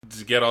Did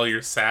you get all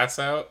your sass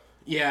out?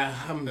 Yeah,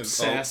 I'm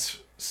sass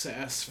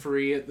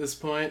free at this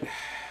point.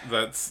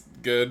 That's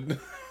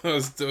good.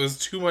 It was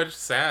too much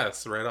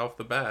sass right off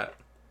the bat.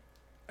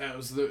 That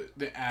was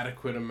the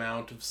adequate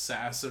amount of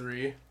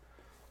sassery.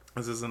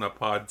 This isn't a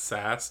pod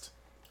sassed.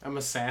 I'm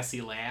a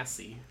sassy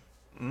lassie.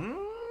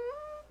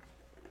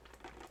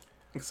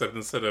 Except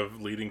instead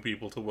of leading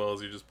people to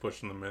wells, you're just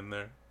pushing them in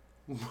there.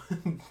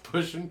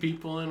 Pushing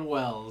people in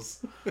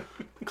wells.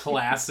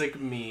 Classic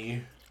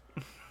me.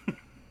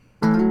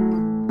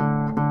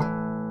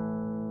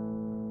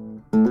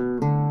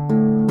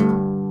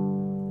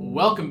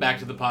 Welcome back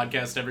to the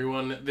podcast,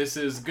 everyone. This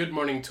is Good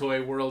Morning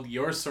Toy World,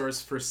 your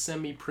source for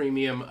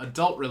semi-premium,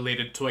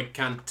 adult-related toy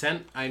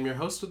content. I'm your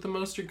host with the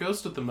most, your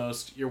ghost with the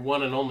most, your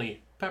one and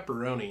only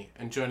Pepperoni.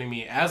 And joining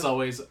me, as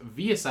always,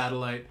 via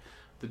satellite,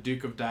 the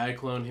Duke of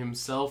Diaclone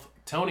himself,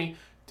 Tony.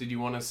 Did you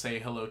want to say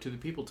hello to the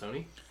people,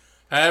 Tony?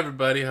 Hi,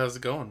 everybody. How's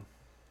it going?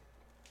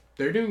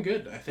 They're doing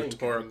good, I think.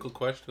 Rhetorical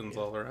questions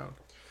all around.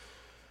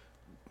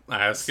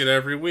 I ask it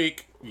every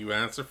week. You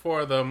answer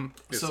for them.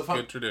 It's a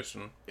good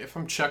tradition. If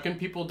I'm chucking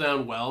people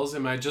down wells,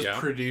 am I just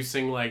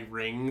producing like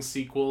Ring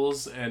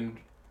sequels and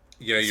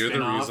you're the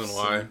reason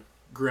why.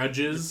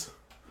 Grudges.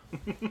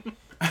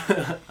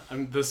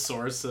 I'm the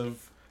source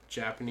of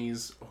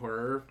Japanese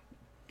horror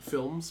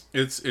films.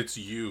 It's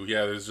you.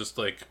 Yeah, there's just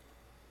like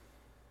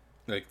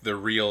the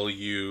real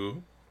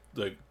you,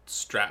 like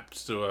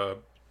strapped to a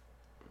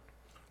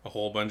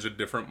whole bunch of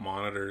different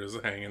monitors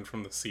hanging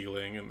from the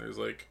ceiling, and there's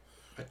like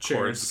a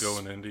cords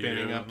going into you,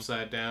 spinning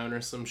upside down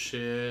or some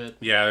shit.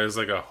 Yeah, there's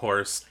like a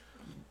horse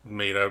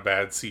made out of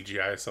bad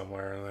CGI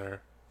somewhere in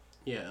there.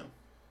 Yeah,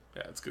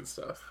 it's good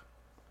stuff.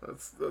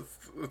 That's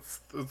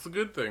the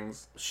good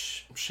things.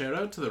 Shout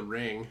out to The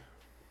Ring.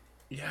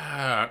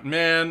 Yeah,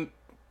 man,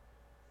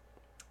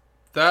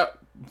 that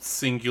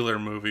singular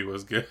movie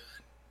was good.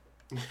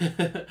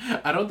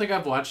 I don't think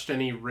I've watched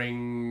any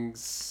Ring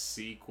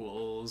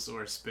sequels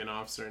or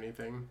spin-offs or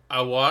anything. I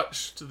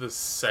watched the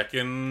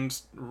second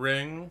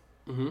Ring.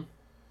 Mm-hmm.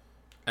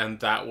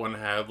 And that one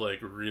had like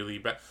really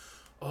bad.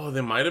 Oh,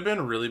 they might have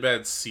been really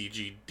bad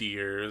CG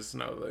deers.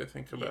 Now that I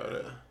think about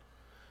it,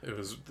 it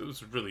was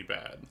really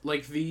bad.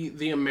 Like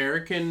the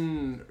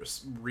American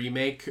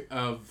remake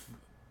of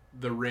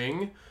The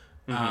Ring,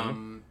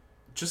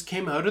 just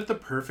came out at the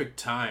perfect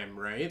time,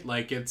 right?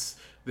 Like it's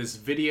this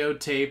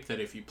videotape that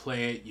if you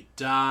play it, you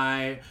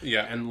die.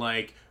 Yeah, and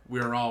like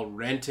we were all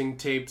renting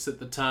tapes at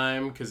the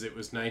time because it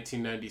was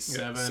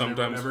 1997. Yeah,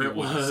 sometimes or whatever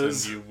people it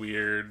was. send you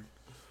weird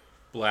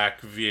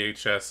black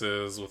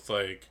VHSs with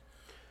like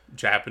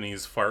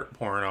Japanese fart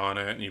porn on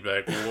it, and you'd be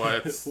like,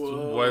 what's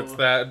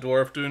that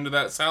dwarf doing to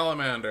that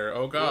salamander?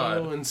 Oh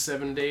god. In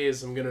 7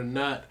 days I'm gonna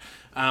nut.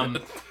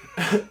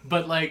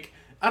 But like,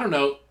 I don't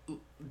know,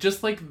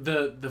 just like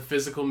the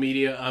physical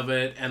media of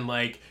it, and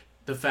like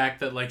the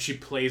fact that like she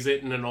plays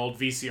it in an old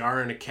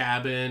VCR in a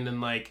cabin, and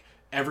like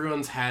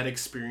everyone's had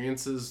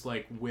experiences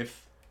like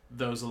with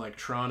those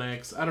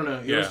electronics. I don't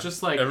know, it was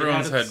just like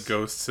everyone's had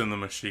ghosts in the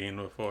machine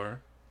before.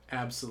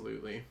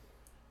 Absolutely.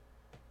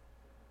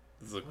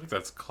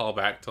 That's a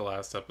callback to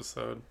last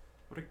episode.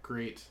 What a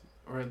great...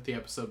 Or the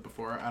episode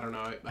before. I don't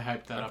know. I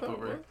hyped that up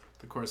over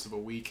the course of a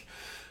week.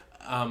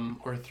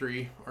 Or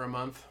 3. Or a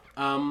month.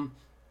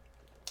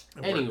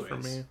 Anyways. For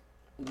me.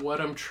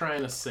 What I'm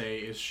trying to say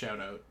is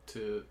shout out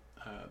to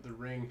The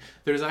Ring.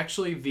 There's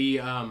actually the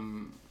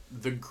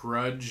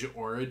Grudge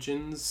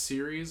Origins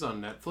series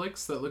on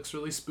Netflix that looks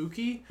really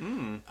spooky.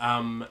 And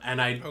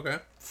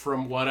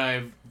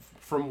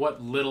from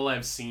what little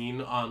I've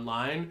seen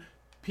online,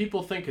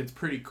 people think it's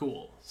pretty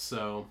cool.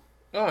 So.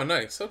 Oh,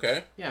 nice.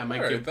 Okay. Yeah, I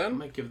might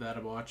give that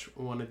a watch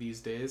one of these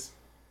days.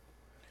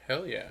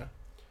 Hell yeah.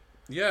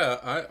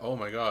 Yeah, oh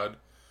my god.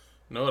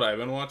 Know what I've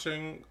been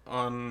watching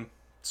on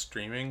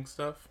streaming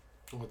stuff?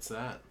 What's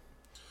that?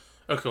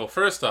 Okay, well,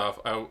 first off,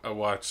 I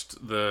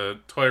watched the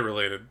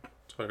toy-related.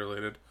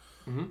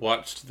 Mm-hmm.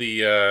 Watched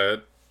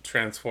the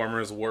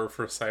Transformers War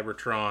for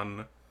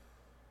Cybertron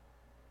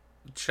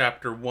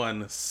Chapter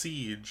 1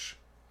 Siege.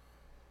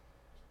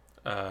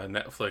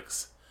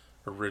 Netflix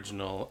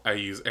original, I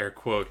use air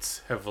quotes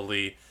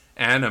heavily,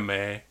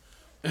 anime.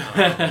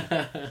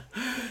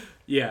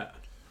 Yeah.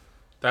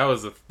 That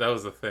was a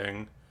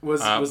thing.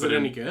 Was it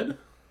any good?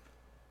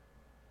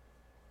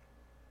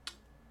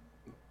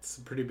 It's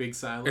a pretty big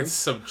silence. It's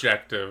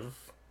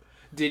subjective.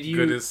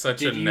 Good is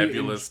such a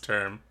nebulous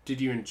term.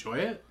 Did you enjoy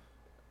it?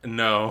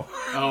 No.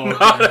 Oh,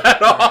 not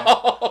at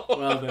all.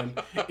 Well then,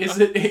 is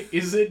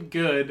it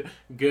good?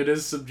 Good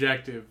is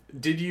subjective.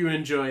 Did you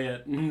enjoy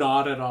it?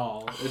 Not at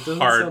all. It doesn't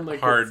sound like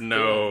hard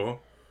no.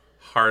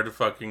 Good. Hard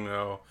fucking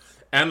no.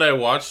 And I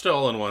watched it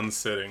all in one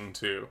sitting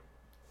too.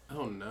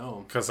 Oh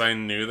no. Because I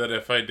knew that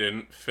if I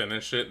didn't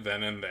finish it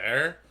then and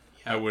there,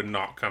 I would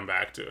not come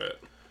back to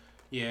it.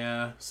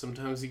 Yeah,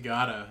 sometimes you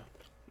gotta.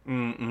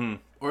 Mm-mm.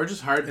 Or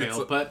just hard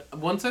bail, but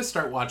once I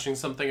start watching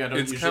something, I don't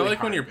usually hard bail. It's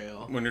kind of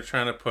like when you're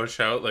trying to push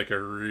out like a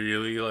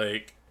really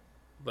like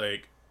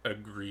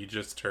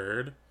egregious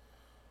turd.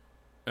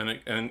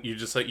 and you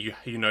just like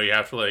you know you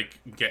have to like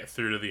get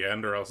through to the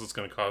end or else it's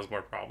going to cause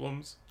more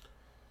problems.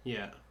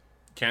 Yeah.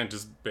 Can't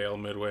just bail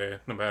midway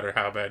no matter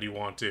how bad you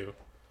want to.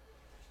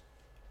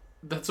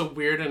 That's a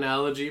weird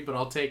analogy, but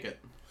I'll take it.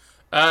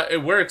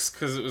 It works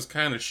because it was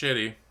kind of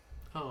shitty.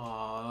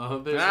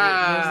 Aww, there's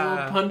a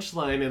little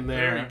punchline in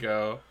there. There we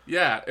go.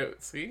 Yeah,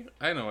 see?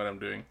 I know what I'm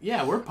doing.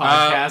 Yeah, we're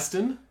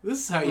podcasting. This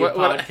is how you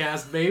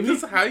podcast, baby.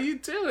 This is how you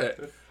do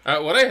it.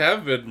 What I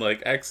have been,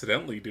 like,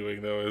 accidentally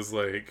doing, though, is,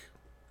 like,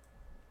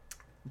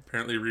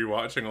 apparently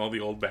rewatching all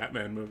the old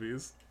Batman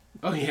movies.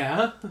 Oh,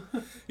 yeah?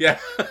 Yeah.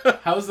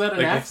 How's that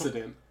an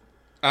accident?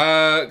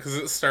 Because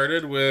it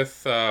started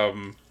with,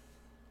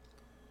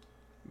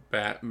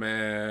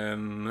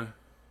 Batman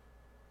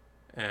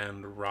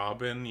and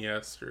Robin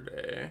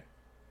yesterday.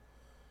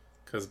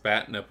 Because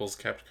Bat Nipples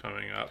kept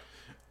coming up.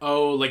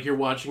 Oh, like you're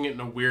watching it in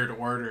a weird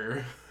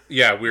order.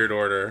 Yeah, weird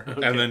order.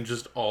 Okay. And then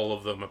just all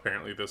of them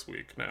apparently this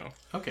week now.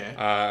 Okay.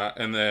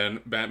 And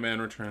then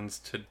Batman Returns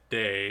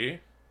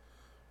today,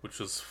 which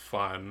was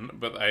fun,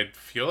 but I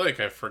feel like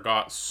I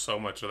forgot so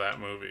much of that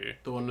movie.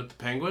 The one with the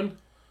penguin?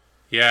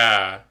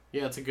 Yeah.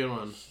 Yeah, it's a good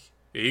one.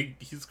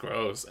 He's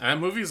gross. And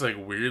that movie's like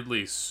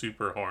weirdly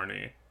super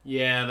horny.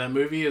 Yeah, that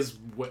movie is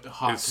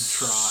hot It's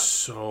to trot.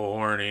 so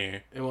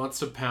horny. It wants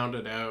to pound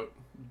it out.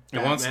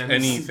 It wants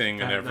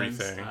anything and Batman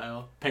everything.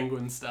 Style,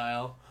 penguin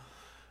style.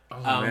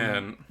 Oh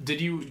man.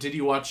 Did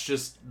you watch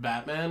just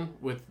Batman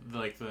with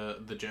like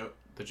the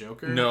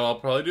Joker? No, I'll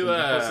probably do The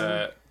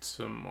that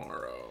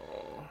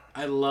tomorrow.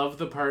 I love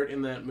the part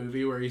in that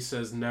movie where he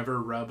says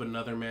never rub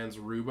another man's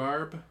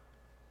rhubarb.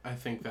 I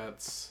think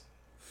that's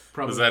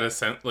probably... Was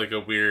that like a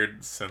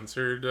weird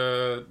censored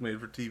made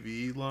for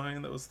TV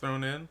line that was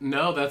thrown in?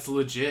 No, that's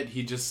legit.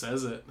 He just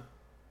says it.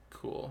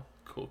 Cool.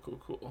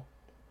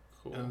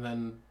 And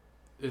then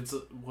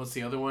what's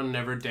the other one?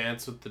 Never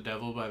dance with the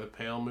devil by the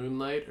pale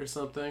moonlight or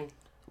something.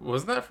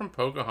 Wasn't that from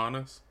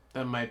Pocahontas?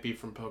 That might be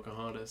from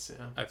Pocahontas,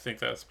 yeah. I think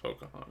that's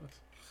Pocahontas.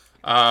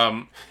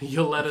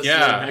 You'll let us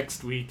know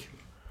next week.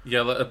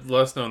 Yeah, let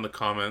us know in the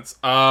comments.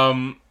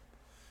 Man,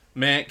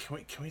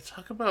 can we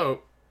talk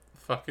about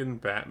fucking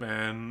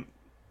Batman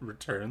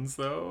Returns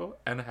though,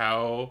 and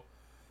how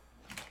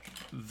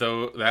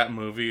though that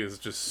movie is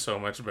just so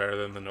much better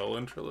than the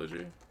Nolan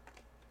trilogy?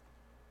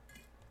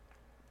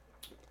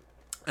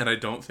 And I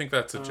don't think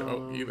that's a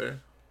joke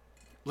either.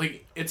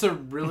 Like, it's a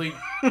really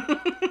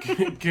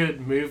good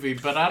movie,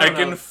 but I don't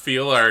know.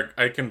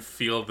 I can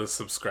feel the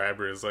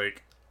subscribers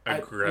like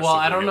aggressively. Well,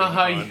 I don't know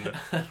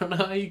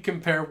how you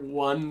compare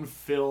one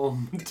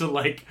film to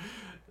like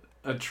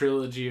a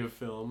trilogy of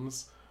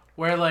films.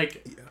 Where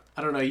like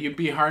I don't know, you'd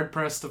be hard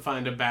pressed to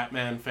find a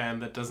Batman fan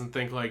that doesn't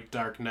think like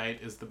Dark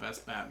Knight is the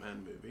best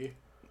Batman movie.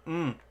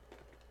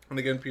 And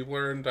again, people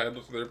are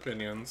entitled to their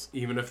opinions,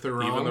 even if they're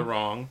wrong. Even the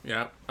wrong,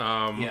 yeah.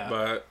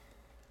 But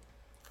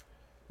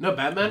no,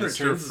 Batman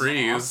Mr. Returns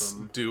Freeze is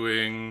awesome.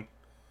 doing.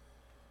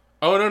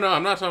 Oh no,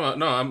 I'm not talking about.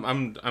 No,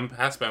 I'm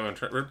past Batman.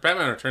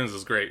 Batman Returns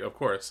is great, of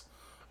course.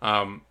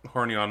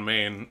 Horny on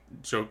Main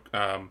joke.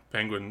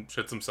 Penguin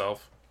shits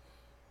himself.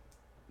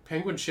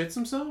 Penguin shits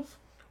himself?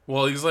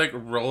 Well, he's like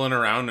rolling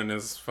around in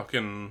his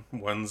fucking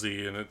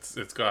onesie, and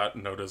it's got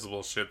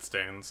noticeable shit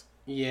stains.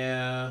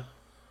 Yeah.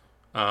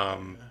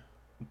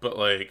 But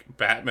like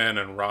Batman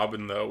and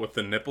Robin though with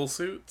the nipple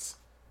suits.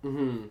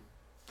 Mm-hmm.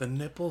 The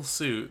nipple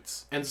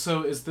suits. And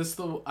so is this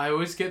I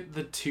always get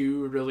the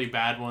two really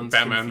bad ones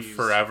Batman confused.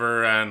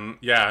 Forever and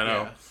I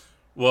know. Yeah.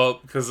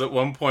 Well, because at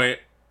one point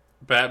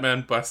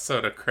Batman busts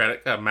out a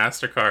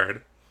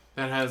MasterCard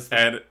that has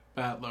the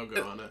Bat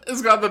logo on it.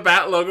 It's got the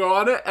Bat logo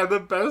on it, and the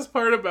best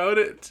part about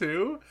it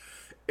too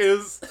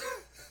is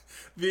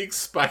the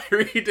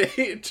expiry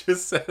date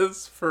just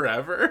says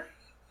forever.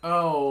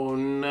 Oh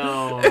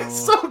no.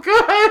 It's so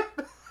good.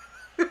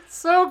 It's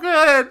so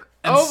good.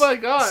 And oh my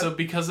god. So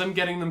because I'm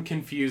getting them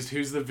confused,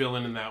 who's the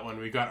villain in that one?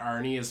 We got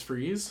Arnie as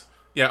Freeze?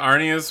 Yeah,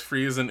 Arnie as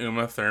Freeze and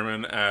Uma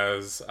Thurman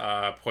as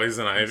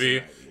Poison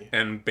Ivy,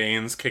 and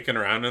Bane's kicking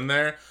around in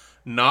there.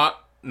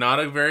 Not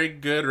a very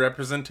good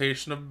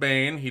representation of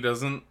Bane. He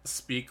doesn't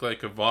speak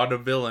like a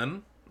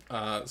vaudevillain,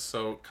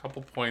 so a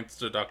couple points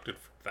deducted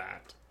for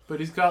that. But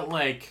he's got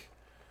like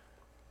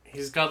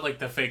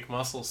the fake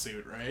muscle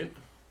suit, right?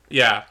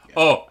 Yeah.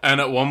 Oh,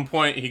 and at one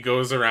point he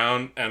goes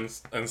around and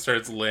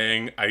starts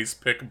laying ice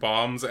pick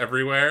bombs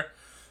everywhere,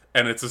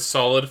 and it's a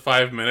solid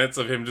 5 minutes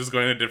of him just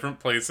going to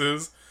different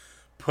places,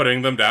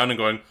 putting them down and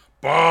going,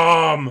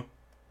 bomb!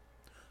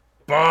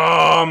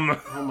 Bomb!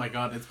 Oh my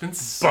god, it's been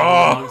so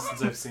long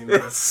since I've seen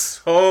this. It's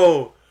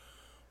so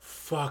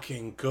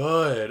fucking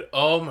good.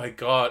 Oh my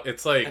god,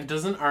 it's like... And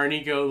doesn't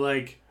Arnie go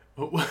like,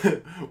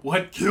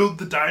 what killed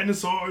the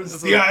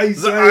dinosaurs? The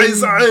Ice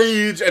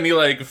Age! And he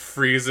like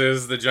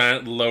freezes the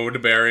giant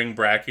load-bearing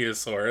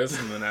Brachiosaurus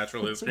in the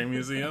Natural History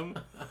Museum.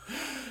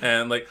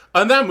 And like,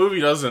 and that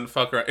movie doesn't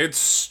fuck around. It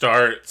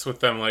starts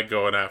with them like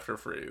going after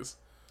Freeze.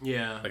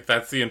 Yeah, like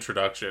that's the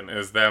introduction,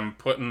 is them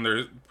putting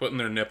their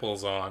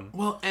nipples on.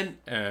 Well, and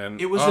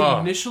it was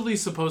initially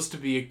supposed to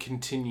be a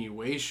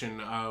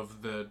continuation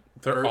of the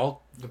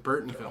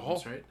Burton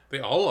films, right? They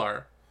all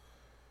are.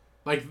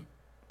 Like,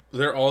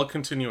 They're all a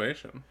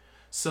continuation.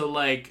 so,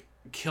 like,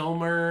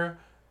 Kilmer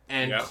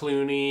and Yep.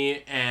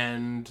 Clooney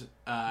and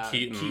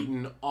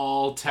Keaton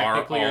all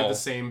technically are all- the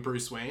same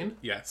Bruce Wayne?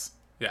 Yes.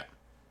 Yeah.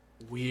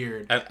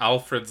 Weird. And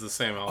Alfred's the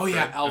same Alfred. Oh,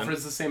 yeah,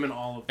 Alfred's the same in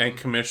all of them. And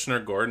Commissioner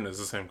Gordon is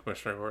the same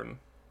Commissioner Gordon.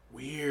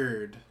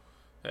 Weird.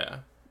 Yeah.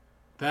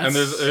 That's... And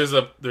there's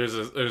a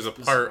part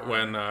bizarre.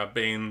 when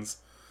Bane's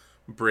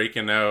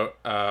breaking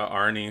out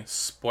Arnie,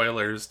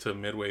 spoilers to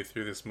midway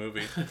through this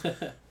movie,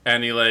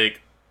 and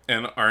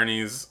and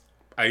Arnie's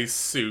ice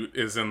suit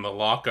is in the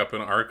lockup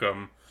in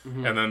Arkham,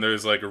 and then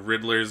there's like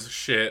Riddler's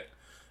shit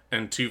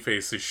and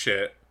Two-Face's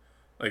shit,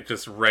 like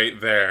just right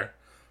there,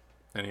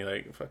 and he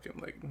like fucking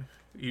like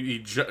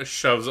he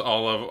shoves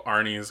all of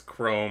Arnie's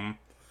chrome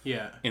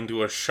Yeah.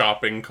 into a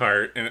shopping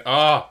cart, and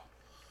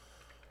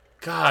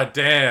god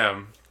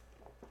damn.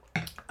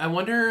 I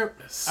wonder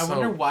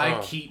So- why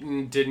oh.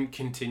 Keaton didn't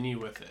continue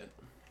with it.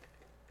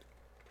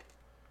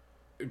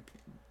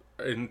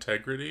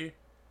 Integrity.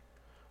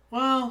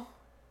 Well,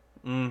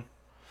 Mm.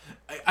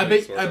 I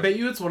Like, bet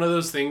you it's one of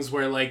those things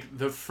where like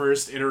the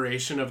first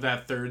iteration of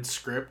that third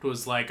script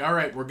was like, all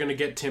right, we're gonna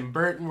get Tim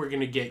Burton, we're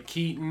gonna get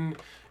Keaton,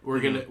 we're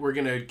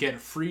gonna get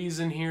Freeze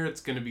in here,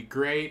 it's gonna be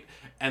great,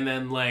 and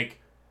then like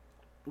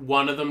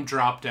one of them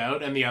dropped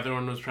out, and the other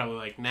one was probably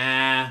like,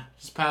 nah,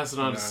 just pass it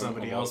on to Nah,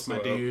 somebody I'm else, my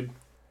also up. dude.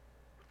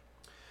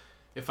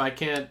 If I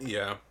can't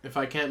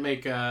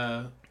make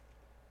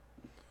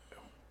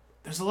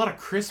there's a lot of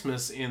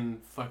Christmas in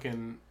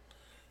fucking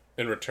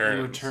In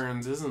Returns.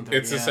 Returns, isn't there?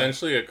 It's Yeah.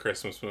 essentially a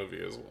Christmas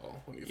movie as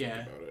well, when you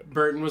Yeah. think about it.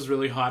 Burton was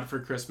really hot for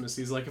Christmas.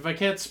 He's like, if I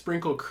can't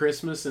sprinkle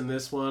Christmas in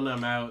this one,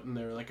 I'm out. And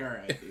they were like, all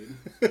right,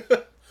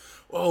 dude.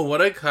 Oh,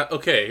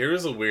 okay,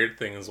 here's a weird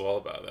thing as well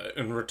about that.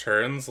 In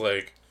Returns,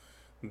 like,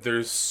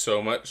 there's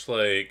so much,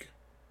 like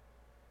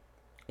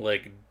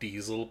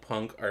diesel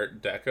punk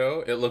art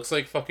deco. It looks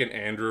like fucking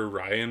Andrew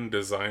Ryan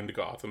designed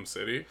Gotham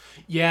City.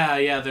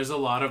 Yeah, there's a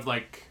lot of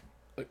like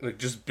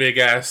Just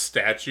big-ass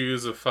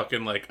statues of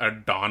fucking, like,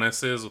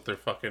 Adonises with their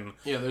fucking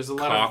there's a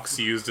lot cocks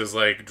used as,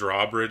 like,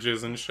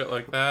 drawbridges and shit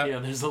like that.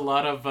 there's a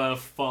lot of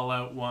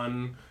Fallout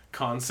 1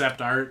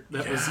 concept art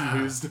that was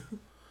used.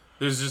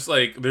 There's just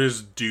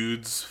there's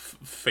dudes'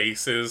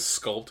 faces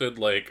sculpted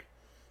like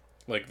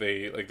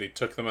they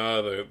took them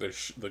out of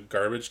the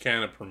garbage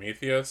can of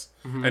Prometheus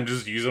and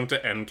just use them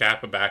to end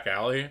cap a back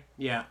alley.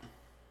 Yeah.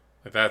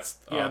 Like that's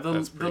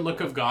The pretty look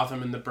cool. of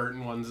Gotham in the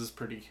Burton ones is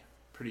pretty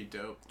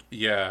dope.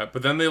 Yeah,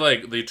 but then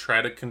they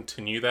try to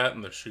continue that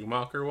in the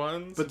Schumacher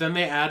ones. But then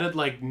they added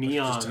like doesn't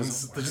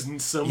neons. work.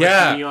 There's so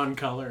Yeah. much neon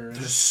color.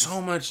 There's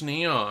so much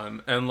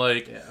neon and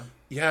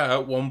Yeah.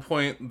 at one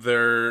point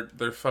they're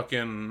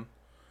fucking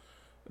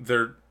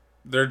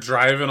they're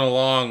driving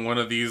along one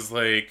of these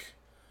like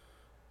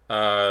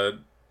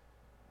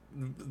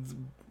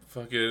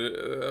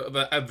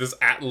this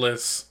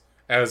Atlas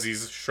as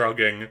he's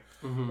shrugging,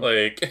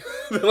 like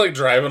they're like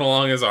driving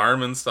along his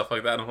arm and stuff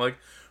like that. And I'm like,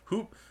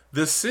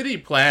 the city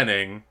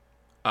planning?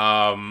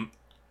 Can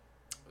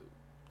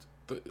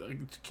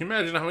you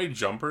imagine how many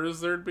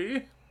jumpers there'd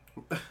be?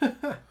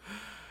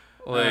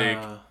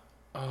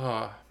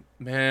 Oh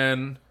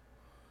man,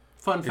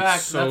 Fun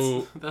fact,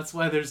 so- that's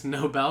why there's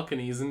no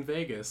balconies in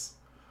Vegas.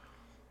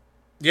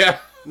 yeah.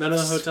 None of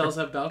the hotels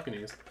have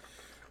balconies.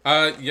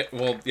 Yeah.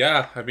 Well,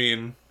 yeah. I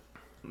mean,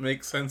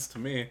 makes sense to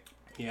me.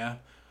 Yeah,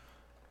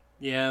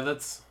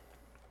 that's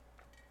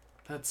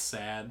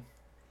sad.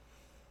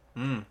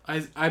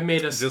 I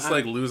made a Just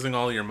like losing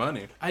all your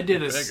money. I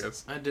did in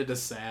Vegas. I did a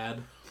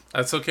sad.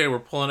 That's okay. We're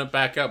pulling it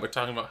back up. We're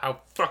talking about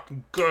how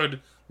fucking good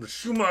the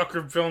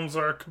Schumacher films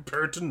are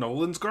compared to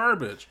Nolan's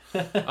garbage.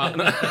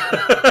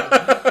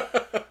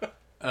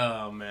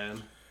 Oh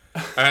man.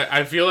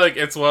 I feel like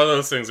it's one of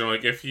those things where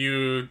like if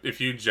you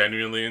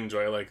genuinely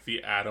enjoy like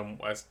the Adam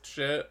West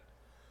shit,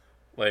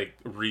 like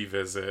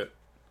revisit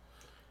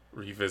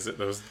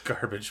those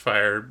garbage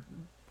fire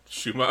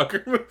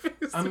Schumacher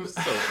movies. They're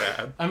so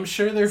bad. I'm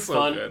sure they're So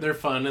fun. good. They're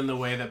fun in the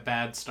way that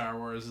bad Star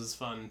Wars is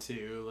fun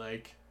too.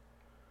 Like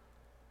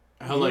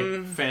how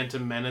like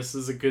Phantom Menace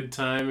is a good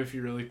time if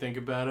you really think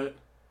about it.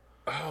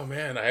 Oh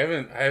man, I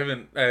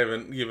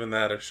haven't given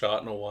that a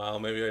shot in a while.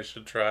 Maybe I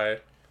should try.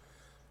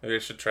 Maybe I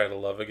should try to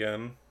love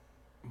again.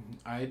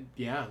 I'd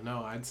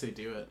say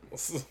do it.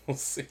 We'll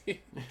see.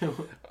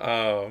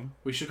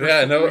 We should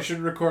Yeah, no. we should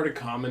record a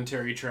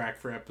commentary track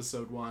for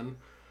episode 1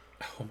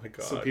 Oh my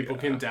god. so people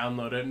yeah. can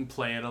download it and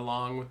play it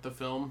along with the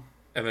film.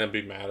 And then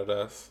be mad at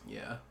us.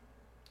 Yeah.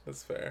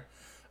 That's fair.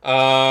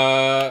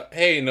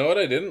 Hey, you know what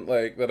I didn't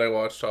like that I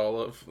watched all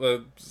of?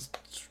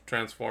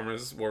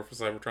 Transformers War for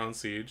Cybertron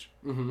Siege.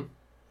 Mm-hmm.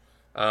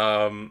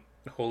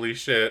 Holy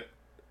shit.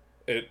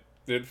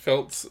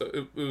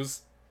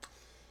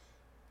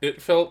 It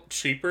felt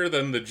cheaper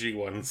than the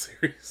G1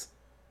 series.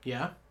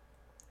 Yeah.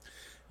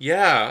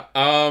 Yeah.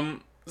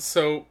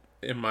 So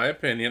in my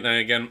opinion, and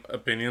again,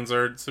 opinions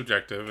are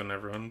subjective and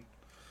everyone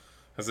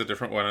has a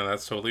different one and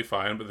that's totally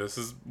fine, but this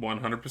is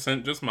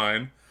 100% just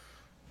mine.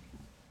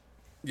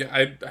 Yeah,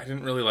 I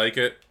didn't really like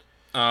it.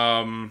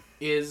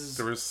 Is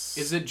there was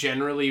is it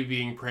generally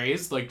being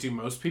praised? Like, do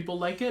most people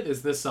like it?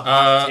 Is this a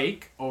hot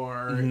take,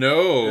 or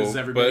no? is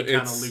everybody but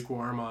kind of it's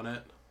lukewarm on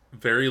it?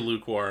 very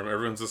lukewarm.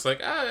 Everyone's just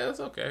like, it's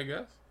okay, I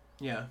guess.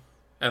 Yeah.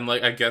 And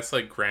like, I guess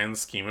like grand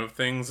scheme of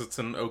things, it's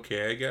an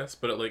okay, I guess.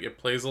 But it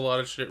plays a lot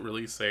of shit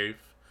really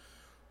safe.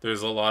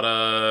 There's a lot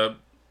of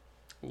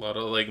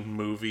like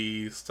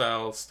movie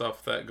style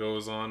stuff that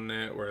goes on in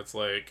it, where it's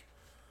like,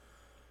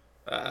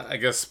 I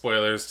guess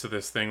spoilers to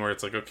this thing where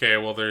it's like, okay,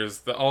 well, there's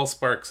the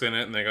Allsparks in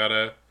it, and they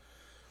gotta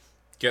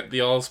get the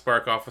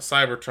Allspark off of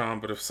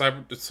Cybertron, but if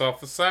it's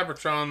off of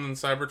Cybertron, then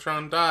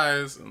Cybertron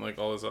dies, and like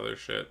all this other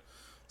shit.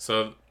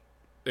 So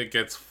it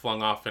gets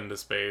flung off into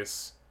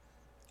space,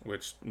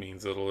 which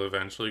means it'll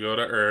eventually go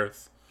to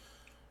Earth,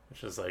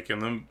 which is like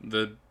in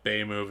the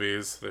Bay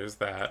movies. There's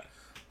that.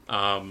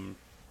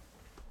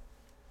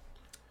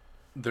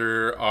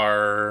 There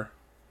are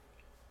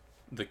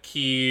the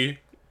key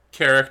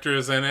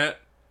characters in it,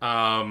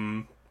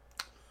 but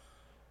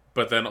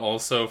then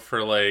also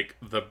for like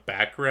the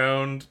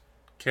background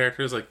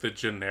characters, like the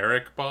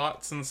generic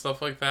bots and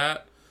stuff like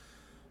that,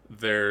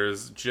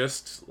 there's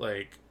just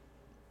like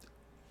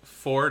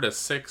 4 to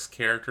 6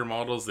 character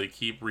models they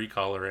keep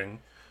recoloring.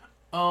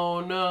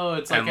 Oh no,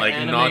 it's like And, an like,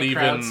 anime not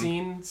crowd even-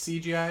 scene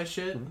CGI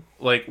shit.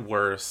 Like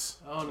worse.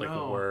 Oh Like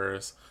no.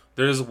 worse.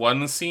 There's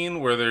one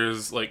scene where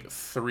there's like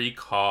 3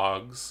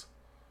 cogs.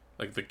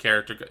 Like the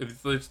character,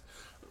 it's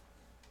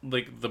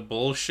like the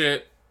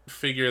bullshit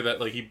figure that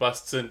like he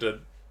busts into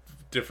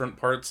different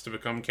parts to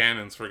become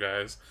cannons for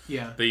guys.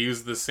 Yeah. They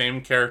use the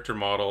same character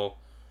model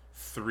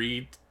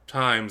 3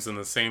 times in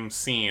the same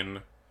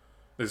scene.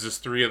 There's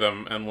just 3 of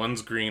them, and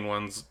one's green,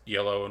 one's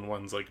yellow, and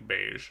one's like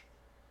beige.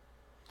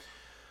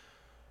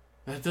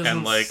 That doesn't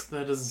And, like-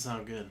 that doesn't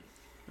sound good.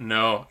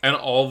 No, and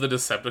all the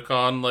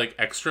Decepticon like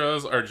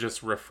extras are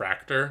just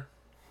refractor.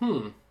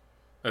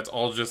 That's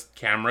all just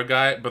camera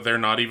guy, but they're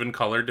not even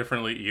colored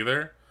differently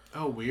either.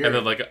 Oh, weird. And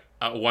then like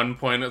at one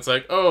point it's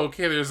like, oh,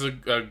 okay, there's a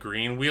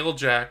green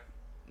wheeljack.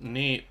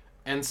 Neat.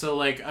 And so,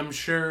 like, I'm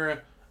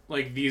sure,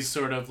 like, these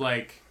sort of,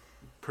 like,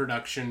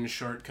 production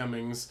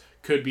shortcomings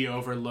could be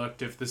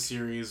overlooked if the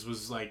series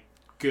was, like,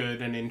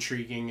 good and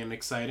intriguing and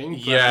exciting.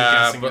 But Yeah,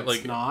 I'm guessing but, it's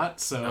like, not,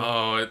 so...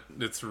 Oh,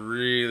 it's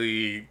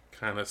really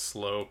kind of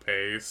slow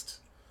paced.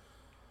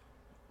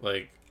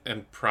 Like,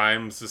 and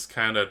Prime's just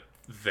kind of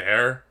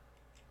there.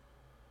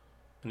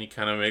 And he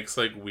kind of makes,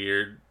 like,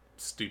 weird,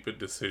 stupid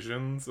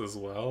decisions as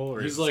well.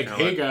 Or He's like,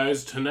 hey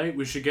guys, tonight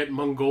we should get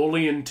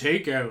Mongolian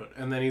takeout.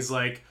 And then he's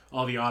like,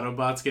 all the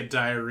Autobots get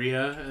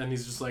diarrhea. And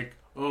he's just like,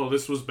 oh,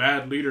 this was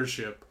bad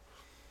leadership.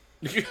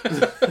 Is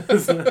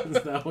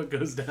that what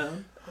goes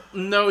down?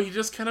 No, he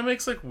just kind of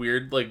makes, like,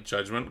 weird, like,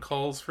 judgment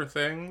calls for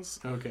things.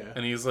 Okay.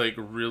 And he's, like,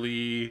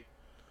 really...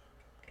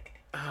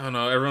 I don't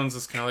know, everyone's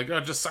just kind of like,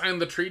 oh, just sign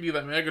the treaty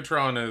that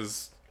Megatron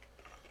is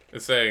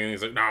saying. And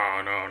he's like, no,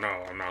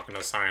 I'm not going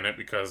to sign it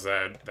because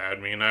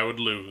that'd mean I would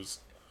lose.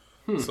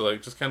 So,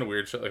 like, just kind of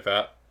weird shit like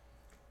that.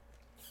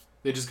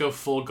 They just go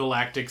full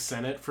Galactic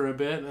Senate for a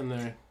bit, and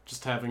they're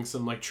just having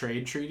some, like,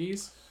 trade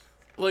treaties?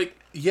 Like,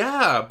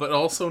 yeah, but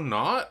also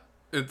not.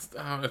 I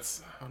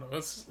don't know,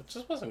 it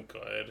just wasn't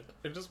good.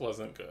 It just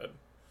wasn't good.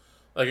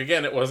 Like,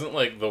 again, it wasn't,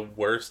 like, the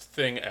worst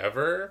thing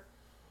ever.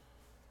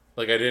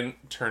 Like, I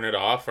didn't turn it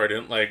off, or I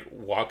didn't, like,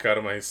 walk out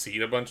of my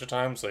seat a bunch of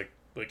times, like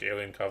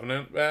Alien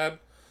Covenant bad.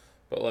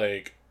 But,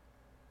 like,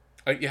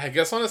 I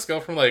guess on a scale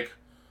from, like,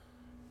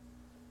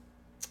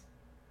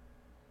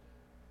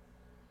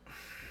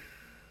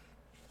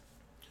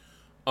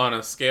 on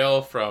a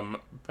scale from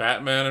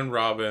Batman and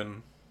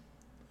Robin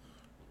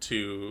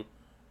to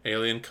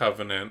Alien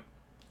Covenant,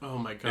 Oh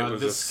my It god,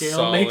 was this a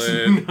scale makes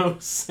solid- no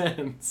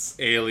sense.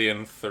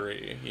 Alien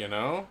 3, you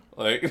know?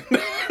 Like...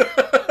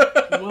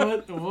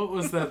 What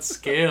was that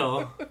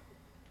scale?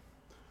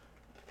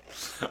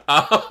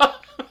 I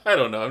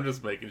don't know. I'm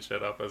just making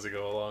shit up as I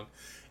go along.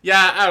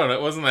 Yeah, I don't know.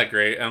 It wasn't that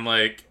great. And,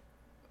 like,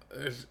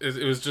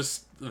 it was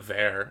just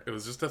there. It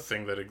was just a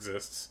thing that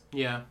exists.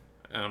 Yeah.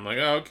 And I'm like,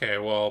 oh, okay,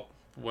 well,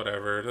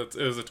 whatever. It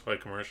was a toy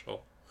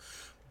commercial.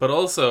 But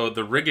also,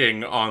 the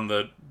rigging on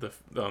the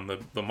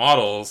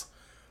models,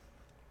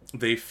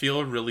 they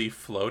feel really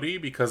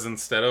floaty because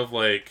instead of,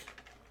 like,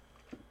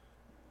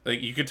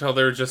 you could tell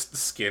they're just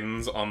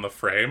skins on the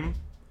frame.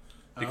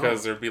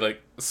 Because there'd be,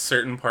 like,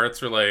 certain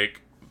parts where, like,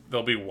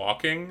 they'll be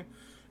walking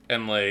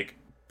and, like,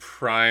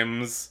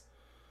 Prime's,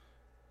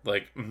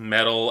 like,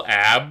 metal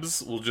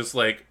abs will just,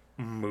 like,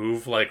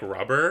 move like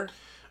rubber.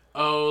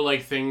 Oh,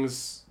 like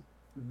things...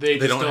 They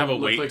just don't have a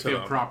look weight like to they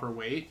have them. proper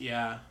weight.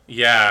 Yeah.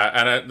 Yeah,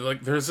 and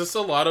like, there's just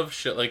a lot of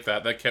shit like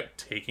that kept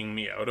taking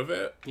me out of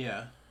it.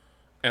 Yeah.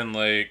 And,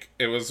 like,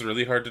 it was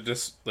really hard to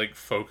just, like,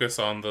 focus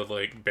on the,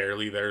 like,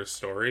 barely there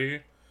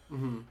story.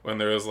 Mm-hmm. When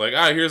there was, like,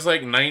 here's,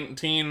 like,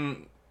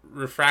 19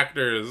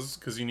 refractors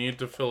because you need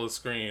to fill a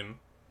screen.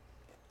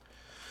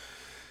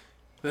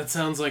 That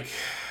sounds like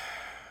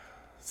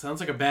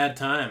a bad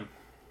time.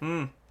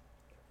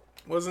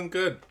 Wasn't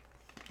good.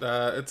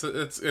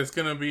 It's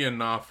gonna be a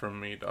nah from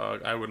me,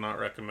 dog. I would not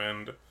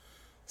recommend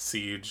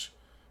Siege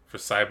for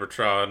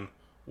Cybertron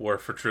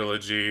Warfare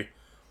trilogy.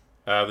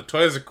 The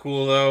toys are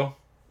cool though.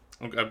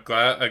 I'm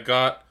glad I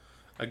got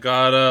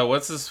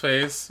what's his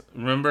face?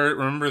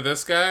 Remember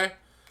this guy?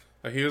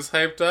 He was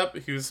hyped up.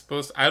 He was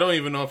supposed I don't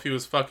even know if he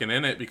was fucking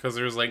in it because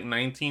there was like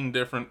 19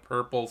 different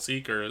purple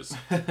Seekers.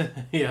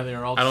 Yeah, they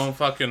were all I don't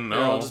fucking know.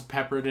 They're all just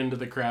peppered into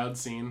the crowd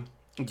scene.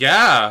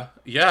 Yeah,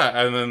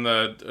 and then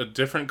a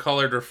different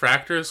colored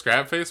refractor,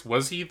 Scrapface,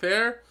 was he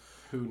there?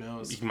 Who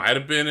knows? He might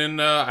have been in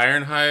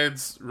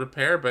Ironhide's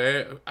repair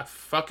bay.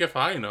 Fuck if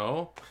I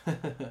know.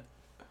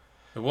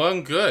 It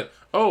wasn't good.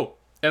 Oh,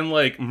 and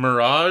like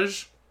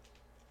Mirage,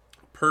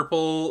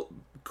 purple,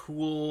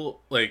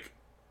 cool, like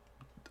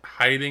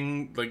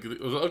hiding. Like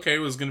okay, it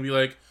was gonna be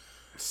like,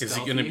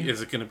 Stealthy.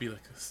 is it gonna be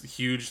like a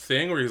huge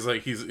thing where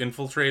he's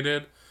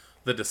infiltrated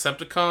the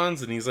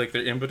Decepticons and he's like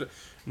their input?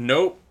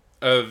 Nope.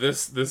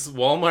 This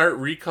Walmart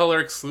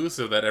recolor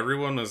exclusive that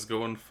everyone was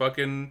going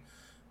fucking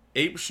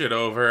ape shit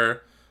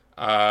over.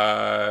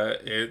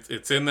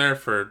 It's in there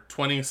for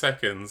 20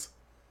 seconds.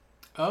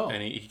 Oh,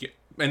 And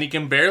he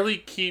can barely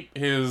keep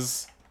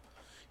his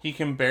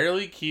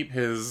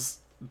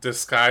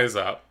disguise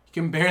up. he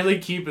can barely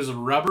keep his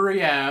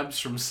rubbery abs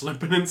from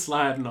slipping and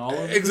sliding all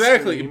over.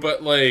 Exactly, the screen.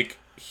 but like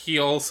he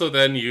also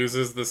then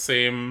uses the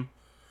same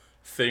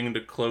thing to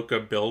cloak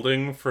a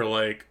building for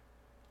like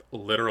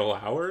literal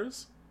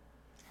hours.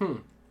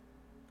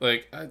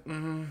 Like it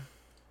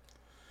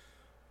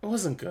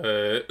wasn't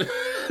good.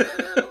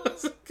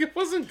 It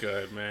wasn't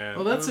good, man.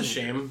 Well, that's a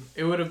shame.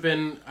 It would have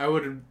been. I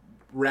would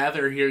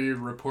rather hear you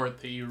report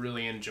that you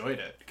really enjoyed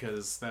it,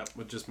 because that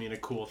would just mean a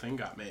cool thing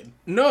got made.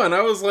 No, and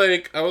I was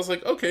like,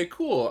 okay,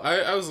 cool.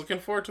 I was looking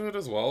forward to it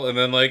as well. And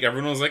then like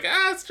everyone was like,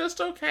 it's just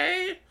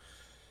okay.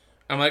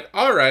 I'm like,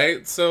 all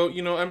right. So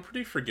I'm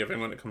pretty forgiving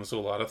when it comes to a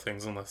lot of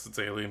things, unless it's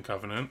Alien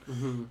Covenant.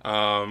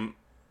 Mm-hmm.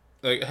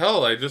 Like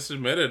hell, I just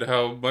admitted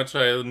how much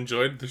I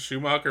enjoyed the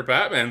Schumacher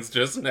Batmans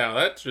just now.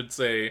 That should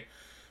say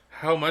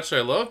how much I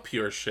love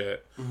pure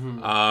shit.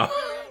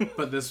 Mm-hmm.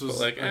 But this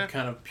was like,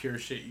 kind of pure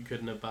shit you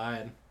couldn't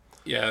abide.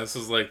 Yeah, this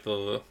is like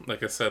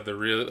like I said, the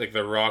real, like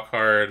the rock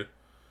hard,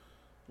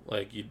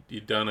 like you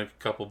done a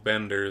couple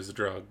benders,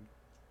 drug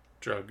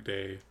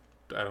day.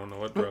 I don't know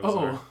what drugs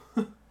are.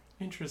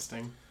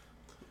 Interesting.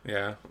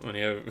 Yeah, when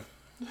you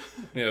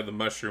have the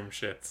mushroom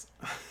shits.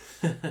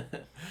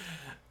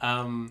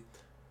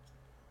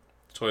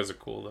 Toys are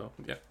cool though.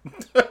 Yeah.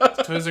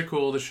 Toys are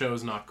cool. The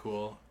show's not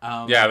cool.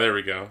 Yeah, there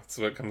we go. That's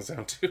what it comes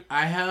down to.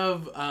 I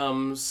have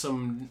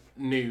some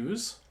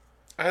news.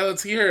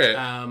 Let's hear it.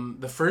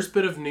 The first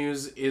bit of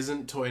news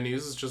isn't toy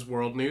news; it's just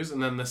world news,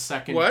 and then the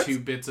second two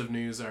bits of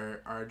news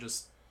are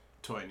just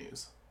toy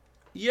news.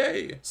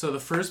 Yay! So the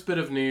first bit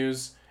of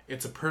news,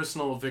 it's a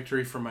personal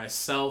victory for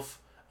myself.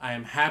 I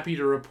am happy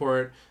to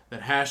report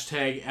that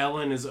hashtag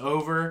Ellen is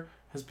over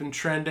has been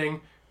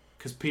trending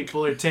because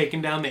people are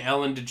taking down the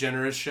Ellen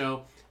DeGeneres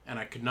show, and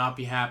I could not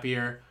be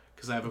happier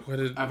because I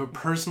have a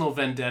personal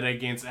vendetta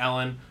against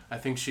Ellen. I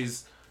think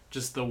she's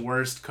just the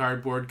worst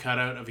cardboard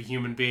cutout of a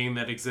human being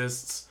that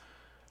exists.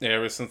 Yeah,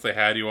 ever since they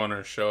had you on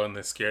her show and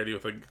they scared you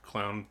with a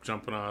clown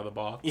jumping out of the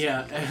box.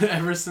 Yeah,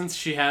 ever since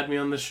she had me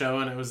on the show,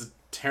 and it was a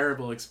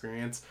terrible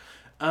experience.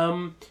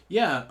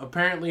 Yeah,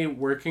 apparently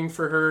working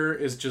for her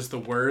is just the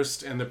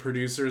worst, and the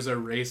producers are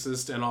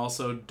racist and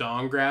also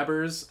dong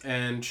grabbers,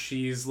 and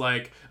she's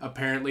like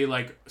apparently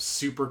like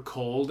super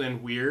cold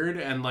and weird,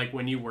 and like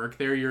when you work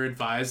there you're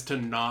advised to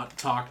not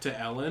talk to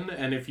Ellen,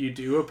 and if you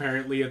do,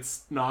 apparently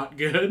it's not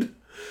good.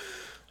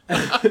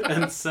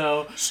 And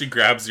so she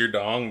grabs your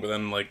dong but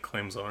then like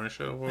claims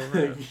ownership over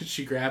it.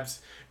 She grabs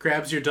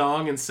your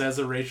dong and says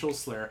a racial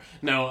slur.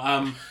 No,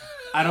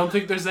 I don't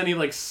think there's any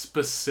like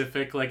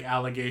specific like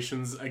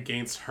allegations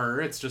against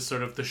her. It's just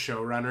sort of the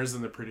showrunners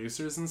and the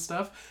producers and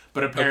stuff.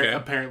 But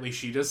apparently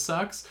she just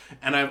sucks.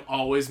 And I've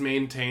always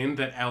maintained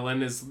that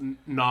Ellen is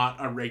not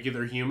a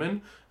regular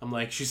human. I'm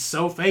like, she's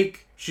so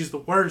fake. She's the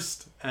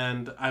worst.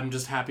 And I'm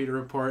just happy to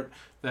report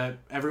that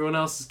everyone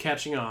else is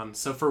catching on.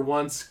 So for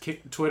once,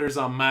 Twitter's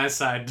on my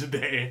side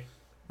today.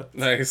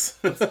 Nice.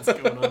 What's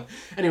going on?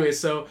 Anyway,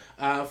 so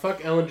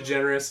fuck Ellen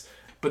DeGeneres.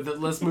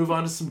 But let's move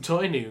on to some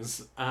toy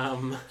news.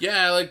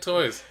 Yeah, I like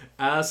toys.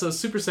 So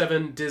Super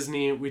 7,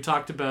 Disney, we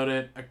talked about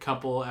it a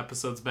couple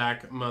episodes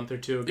back, a month or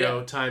two ago.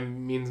 Yeah.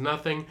 Time means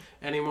nothing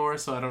anymore,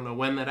 so I don't know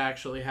when that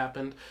actually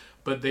happened.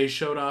 But they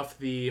showed off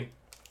the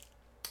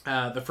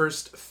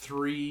first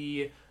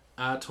 3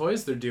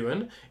 toys they're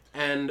doing.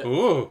 And,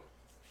 Ooh.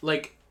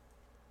 like,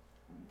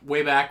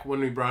 way back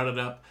when we brought it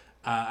up,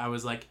 I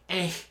was like,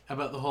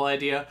 about the whole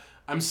idea.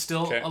 I'm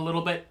still a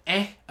little bit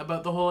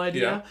about the whole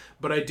idea,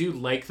 but I do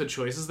like the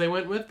choices they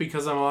went with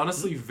because I'm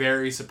honestly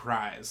very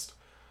surprised.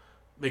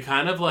 They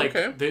kind of like,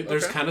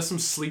 there's kind of some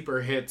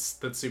sleeper hits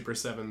that Super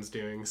 7's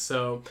doing.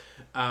 So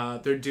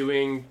they're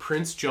doing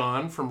Prince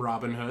John from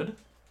Robin Hood.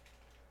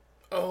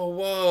 Oh,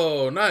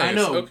 whoa, nice. I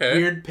know, okay.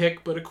 Weird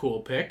pick, but a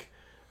cool pick.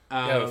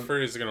 Yeah, the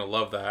furries are going to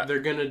love that. They're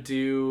going to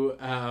do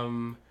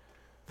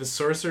The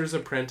Sorcerer's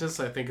Apprentice,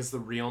 I think is the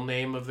real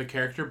name of the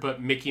character, but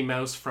Mickey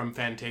Mouse from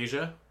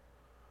Fantasia.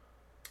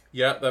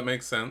 Yeah, that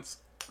makes sense.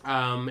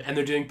 And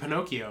they're doing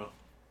Pinocchio.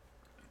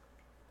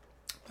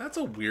 That's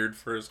a weird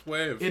first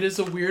wave. It is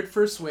a weird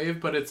first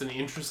wave, but it's an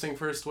interesting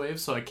first wave,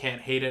 so I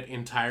can't hate it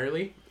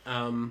entirely.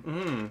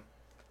 I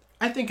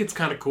think it's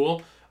kind of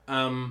cool.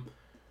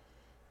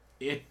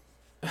 It.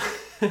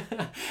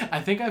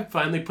 I think I've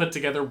finally put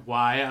together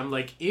why I'm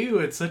like, ew,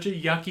 it's such a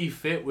yucky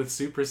fit with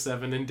Super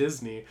 7 and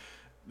Disney.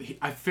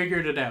 I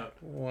figured it out.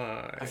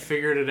 Why? I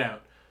figured it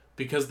out.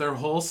 Because their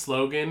whole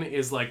slogan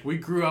is like, we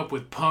grew up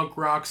with punk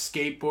rock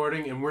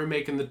skateboarding and we're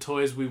making the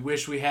toys we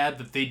wish we had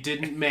that they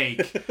didn't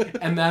make.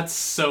 And that's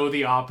so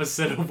the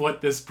opposite of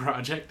what this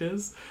project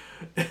is.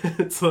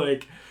 It's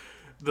like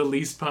the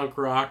least punk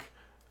rock,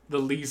 the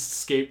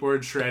least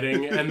skateboard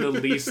shredding, and the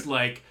least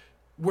like,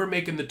 we're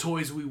making the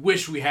toys we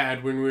wish we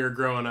had when we were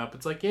growing up.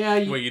 It's like,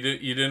 yeah. Wait,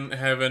 you didn't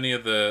have any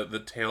of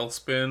the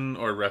Tailspin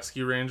or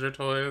Rescue Ranger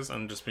toys?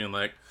 I'm just being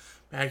like,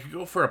 man, I could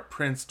go for a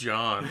Prince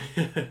John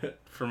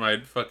for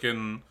my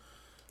fucking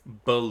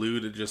Baloo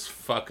to just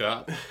fuck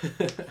up.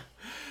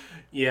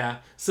 Yeah.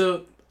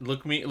 So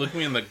look me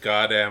in the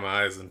goddamn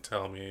eyes and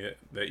tell me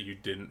that you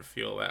didn't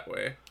feel that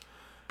way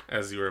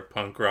as you were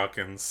punk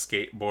rocking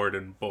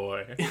skateboarding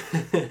boy.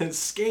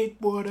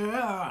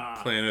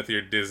 Skateboarder. Playing with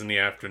your Disney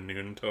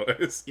afternoon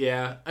toys.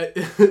 Yeah.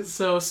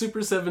 So Super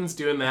 7's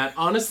doing that.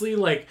 Honestly,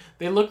 like,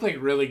 they look like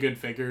really good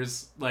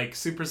figures. Like,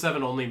 Super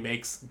 7 only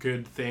makes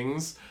good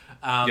things.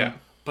 Yeah.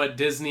 But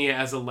Disney,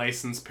 as a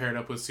license paired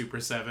up with Super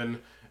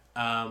 7,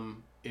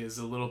 is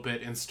a little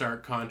bit in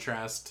stark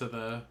contrast to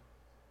the,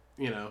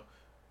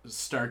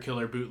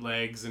 Starkiller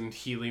bootlegs and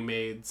Healy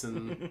Maids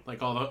and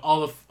like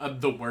all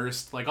the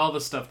worst, like all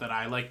the stuff that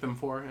I like them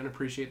for and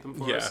appreciate them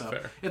for. Yeah, so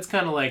fair. It's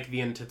kind of like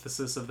the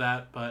antithesis of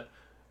that, but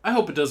I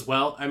hope it does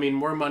well. I mean,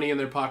 more money in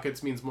their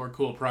pockets means more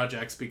cool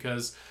projects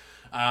because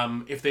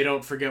if they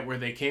don't forget where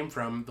they came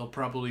from, they'll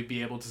probably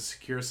be able to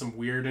secure some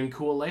weird and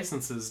cool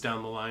licenses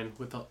down the line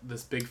with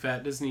this big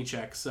fat Disney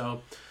check.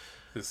 So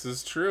this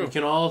is true. we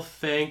can all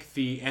thank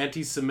the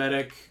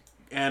anti-Semitic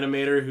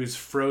animator who's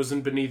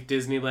frozen beneath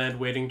Disneyland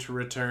waiting to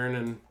return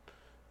and,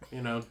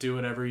 do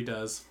whatever he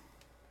does.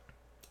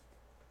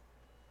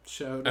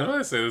 I know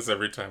I say this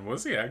every time.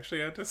 Was he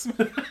actually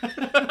anti-Semitic?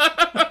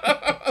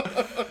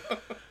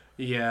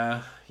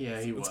 Yeah,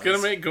 he was. It's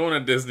gonna make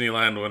going to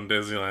Disneyland when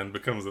Disneyland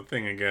becomes a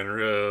thing again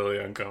really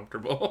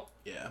uncomfortable.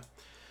 Yeah,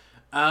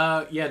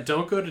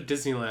 don't go to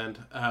Disneyland.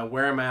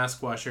 Wear a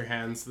mask, wash your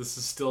hands. This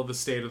is still the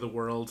state of the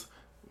world.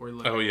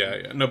 Oh,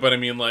 yeah. No, but I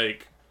mean,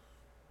 like,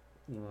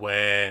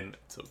 when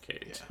it's okay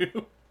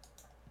to.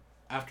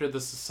 After the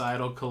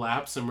societal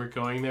collapse and we're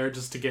going there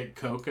just to get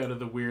Coke out of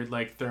the weird,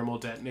 like, thermal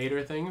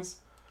detonator things.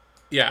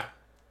 Yeah.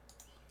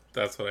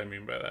 That's what I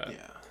mean by that.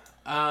 Yeah.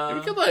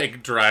 We could,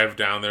 like, drive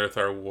down there with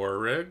our war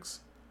rigs.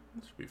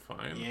 That should be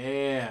fine.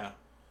 Yeah.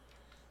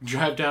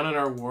 Drive down in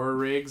our war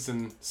rigs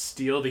and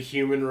steal the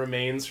human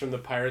remains from the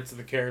Pirates of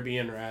the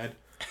Caribbean ride.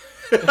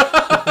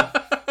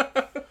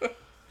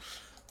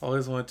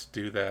 Always wanted to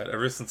do that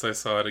ever since I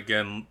saw it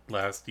again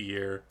last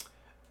year.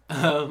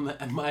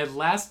 And my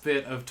last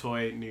bit of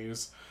toy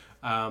news,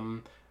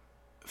 Figma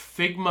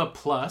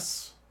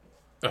Plus.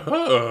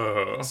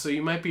 Oh. So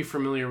you might be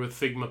familiar with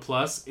Figma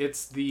Plus.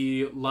 It's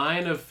the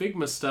line of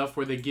Figma stuff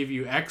where they give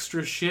you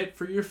extra shit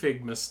for your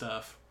Figma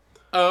stuff.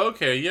 Oh,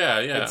 okay, yeah.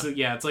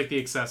 It's like the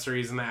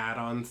accessories and the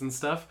add-ons and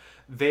stuff.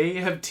 They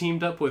have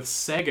teamed up with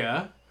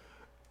Sega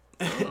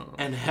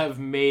and have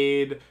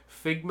made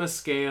Figma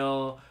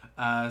Scale,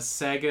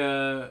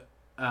 Sega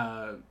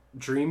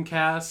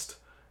Dreamcast,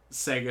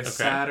 Sega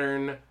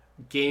Saturn,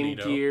 Game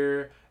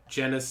Gear,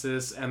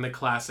 Genesis, and the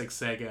classic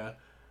Sega.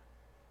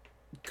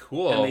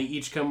 Cool. And they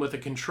each come with a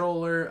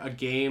controller, a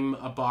game,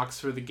 a box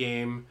for the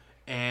game,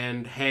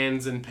 and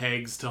hands and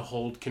pegs to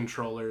hold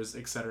controllers,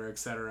 etc.,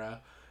 etc.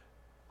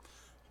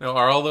 Now,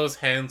 are all those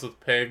hands with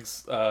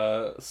pegs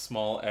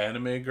small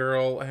anime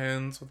girl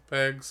hands with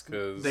pegs?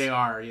 'Cause they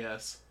are,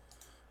 yes.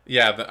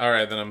 Yeah. All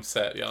right, then I'm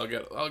set. Yeah, I'll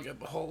get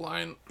the whole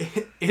line.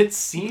 It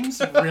seems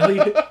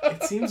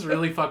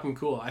really fucking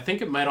cool. I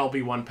think it might all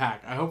be one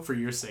pack. I hope for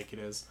your sake it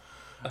is.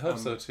 I hope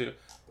so too.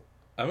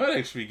 I might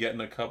actually be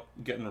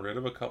getting rid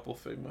of a couple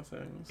Figma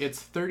things.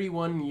 It's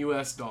 $31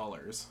 US.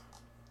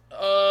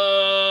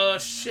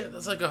 Shit,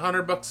 that's like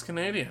 $100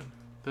 Canadian.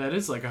 That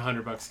is like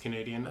 $100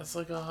 Canadian. That's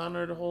like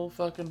 100 whole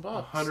fucking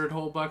bucks. 100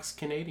 whole bucks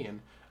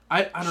Canadian.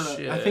 I don't know.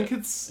 Shit. I think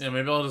it's... Yeah,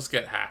 maybe I'll just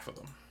get half of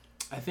them.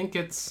 I think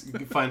it's... You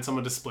can find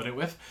someone to split it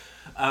with.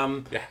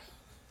 Yeah.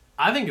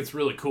 I think it's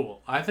really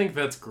cool. I think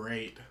that's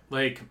great.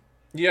 Like...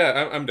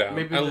 Yeah, I'm down.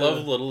 I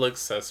love little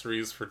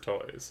accessories for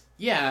toys.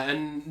 Yeah,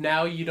 and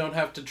now you don't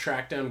have to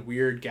track down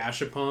weird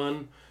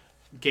Gashapon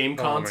game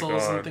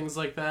consoles and things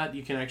like that.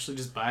 You can actually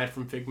just buy it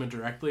from Figma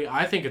directly.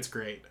 I think it's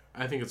great.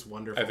 I think it's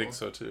wonderful. I think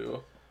so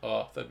too.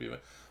 Oh, that'd be...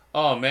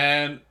 Oh,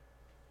 man.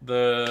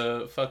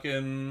 The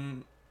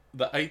fucking...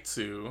 The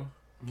Aitsu.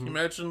 Can you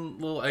imagine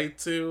little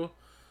Aitsu?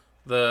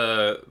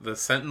 The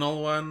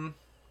Sentinel one?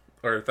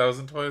 Or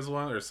Thousand Toys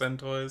one? Or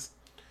Sentoys?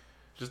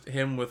 Just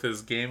him with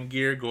his Game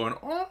Gear going...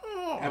 Oh!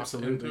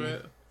 Absolutely. Into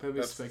it. That'd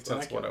be spectacular.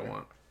 That's what I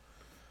want.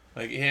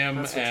 Like him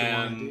That's what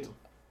and...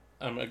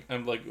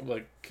 I'm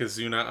like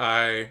Kizuna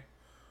Ai.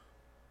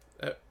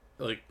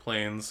 like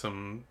playing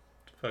some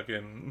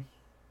fucking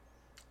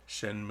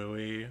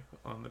Shenmue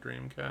on the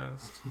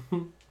Dreamcast.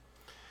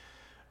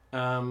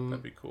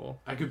 That'd be cool.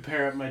 I could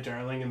pair up my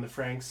Darling and the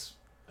Franks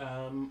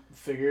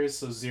figures,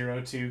 so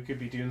Zero Two could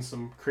be doing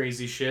some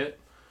crazy shit.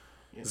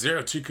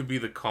 Zero Two could be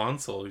the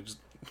console. You just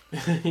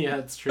yeah,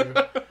 it's true.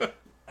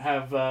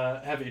 Have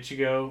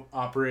Ichigo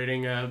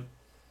operating a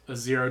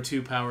Zero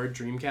Two powered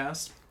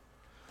Dreamcast.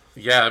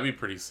 Yeah, that'd be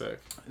pretty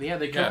sick. Yeah,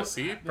 they come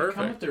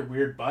with their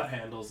weird butt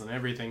handles and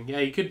everything. Yeah,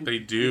 you could. They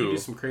do. You could do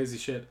some crazy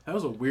shit. That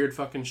was a weird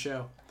fucking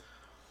show.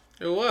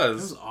 It was. It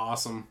was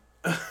awesome.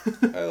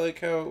 I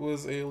like how it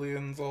was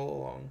aliens all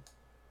along.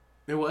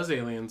 It was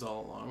aliens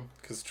all along.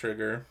 Because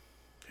Trigger.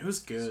 It was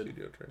good.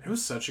 Studio Trigger. It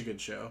was such a good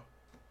show.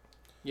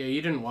 Yeah,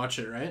 you didn't watch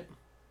it, right?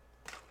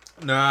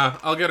 Nah,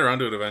 I'll get around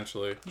to it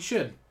eventually. You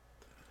should.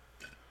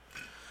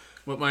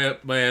 But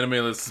my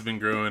anime list has been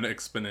growing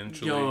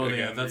exponentially. Oh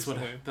yeah, that's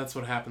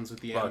what happens with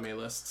the anime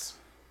lists.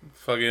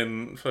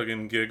 Fucking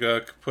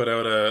Giguk put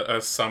out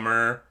a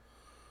summer,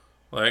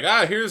 like,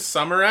 here's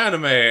summer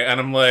anime, and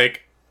I'm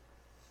like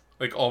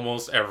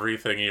almost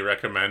everything he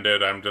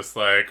recommended, I'm just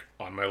like,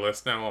 on my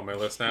list now.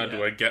 Yeah.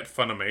 Do I get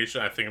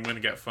Funimation? I think I'm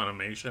gonna get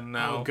Funimation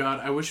now. Oh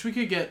god, I wish we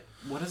could get,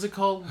 what is it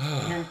called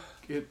here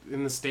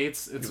in the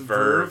States? It's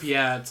Verve.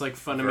 Yeah, it's like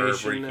Funimation.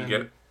 Verve, where you can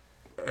get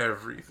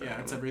everything. Yeah,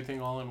 it's everything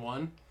all in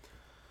one.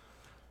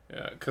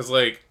 Yeah, because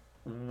like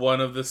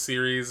one of the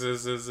series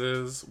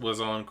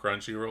was on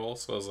Crunchyroll,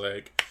 so I was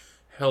like,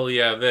 hell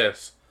yeah,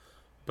 this.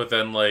 But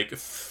then like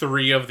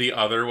 3 of the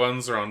other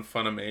ones are on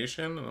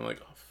Funimation, and I'm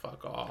like, oh,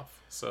 fuck off.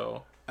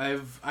 So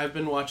I've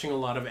been watching a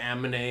lot of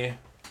anime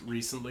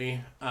recently,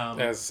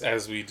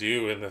 as we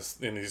do in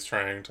these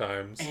trying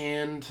times.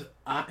 And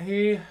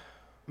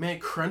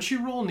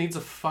Crunchyroll needs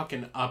a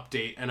fucking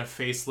update and a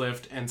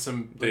facelift and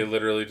some. They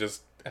literally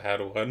just had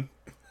one.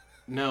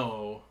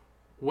 No,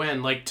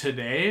 when, like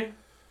today?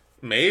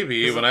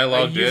 Maybe when I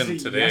logged in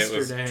today, it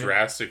was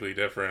drastically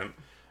different.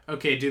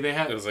 Okay, do they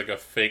have? It was like a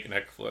fake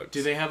Netflix.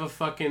 Do they have a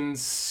fucking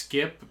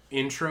skip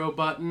intro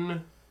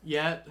button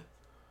yet?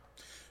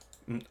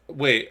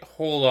 Wait,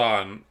 hold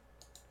on.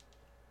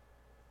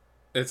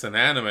 It's an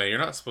anime. You're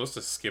not supposed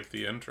to skip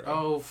the intro.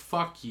 Oh,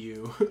 fuck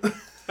you.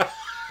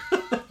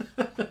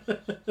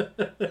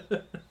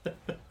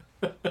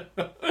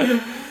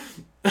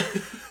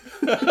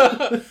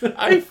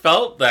 I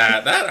felt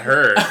that. That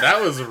hurt.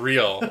 That was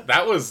real.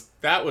 That was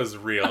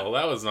real.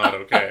 That was not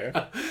okay.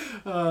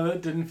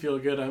 That didn't feel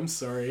good. I'm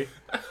sorry.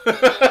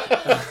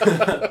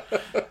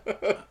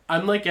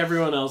 I'm like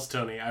everyone else,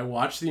 Tony. I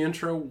watched the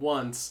intro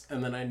once,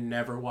 and then I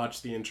never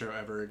watched the intro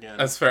ever again.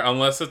 That's fair,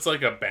 unless it's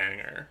like a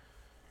banger.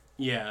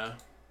 Yeah.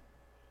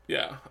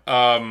 Yeah.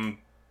 I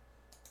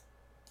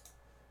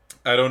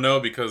don't know,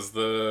 because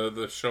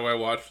the show I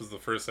watched was the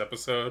first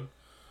episode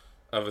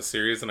of a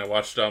series, and I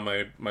watched it on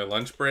my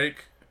lunch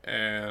break,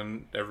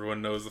 and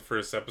everyone knows the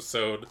first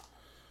episode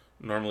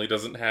normally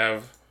doesn't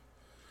have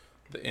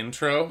the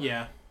intro.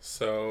 Yeah.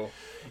 So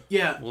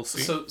yeah, we'll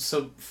see.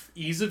 So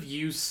ease of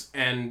use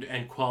and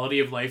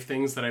quality of life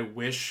things that I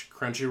wish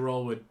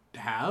Crunchyroll would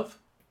have.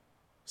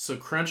 So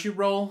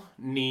Crunchyroll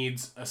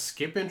needs a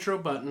skip intro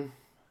button.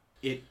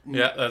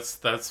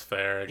 That's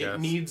fair, I guess.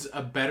 It needs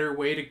a better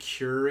way to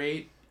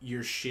curate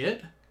your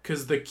shit,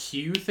 because the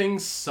queue thing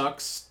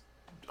sucks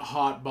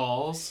hot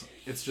balls.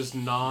 It's just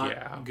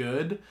not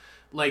good.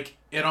 Like,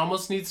 it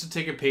almost needs to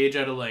take a page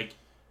out of like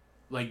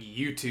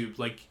YouTube,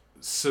 like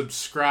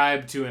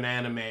subscribe to an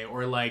anime,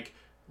 or like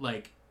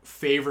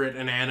favorite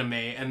an anime,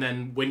 and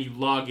then when you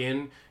log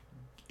in,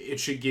 it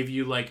should give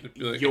you like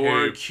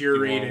your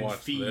curated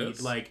feed.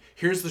 This? Like,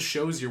 here's the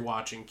shows you're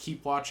watching.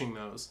 Keep watching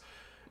those.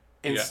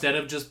 Instead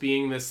of just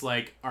being this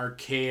like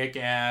archaic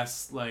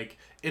ass, like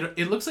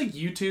it looks like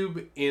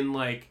YouTube in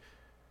like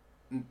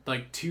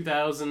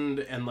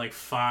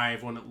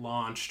 2005 when it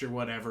launched or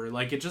whatever.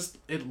 Like,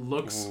 it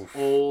looks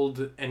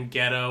old and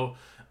ghetto.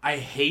 I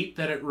hate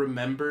that it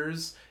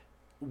remembers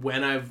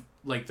when I've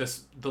like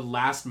the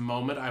last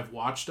moment I've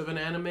watched of an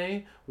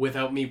anime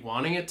without me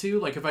wanting it to.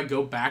 Like, if I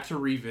go back to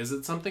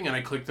revisit something and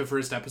I click the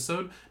first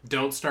episode,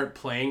 don't start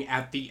playing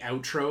at the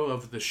outro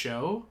of the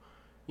show.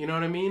 You know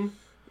what I mean?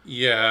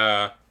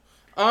 Yeah.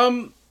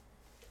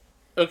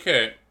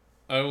 Okay.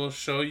 I will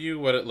show you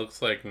what it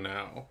looks like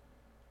now.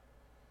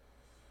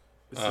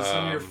 Is this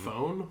on your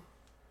phone?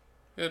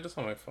 Yeah, just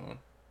on my phone.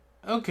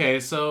 Okay,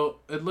 so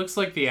it looks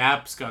like the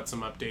app's got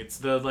some updates.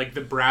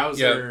 The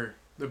browser,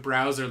 the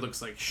browser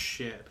looks like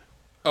shit.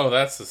 Oh,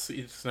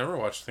 you just never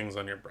watch things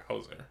on your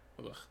browser.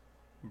 Ugh.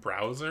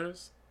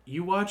 Browsers?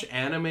 You watch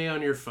anime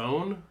on your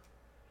phone?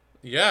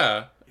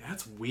 Yeah.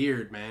 That's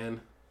weird,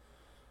 man.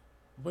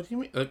 What do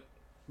you mean?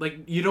 Like,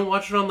 you don't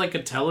watch it on like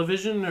a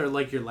television or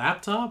like your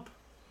laptop?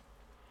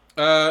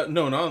 No,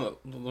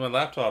 not my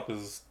laptop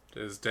is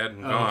dead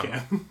and gone.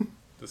 Okay.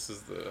 This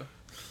is the.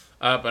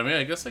 But I mean,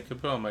 I guess I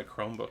could put it on my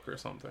Chromebook or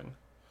something.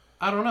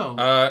 I don't know.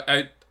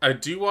 I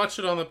do watch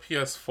it on the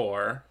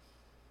PS4.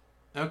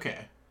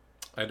 Okay.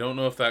 I don't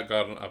know if that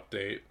got an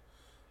update,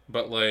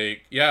 but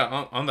like,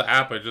 yeah, on the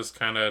app, I just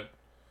kind of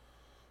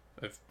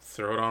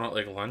throw it on at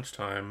like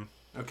lunchtime.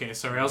 Okay,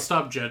 sorry, I'll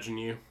stop judging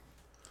you.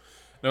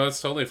 No,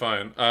 it's totally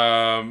fine.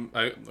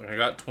 I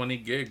got 20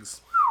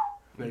 gigs.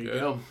 There you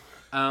go.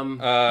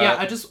 Yeah,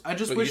 I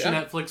just wish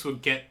yeah. Netflix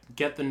would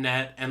get the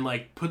net and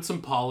like put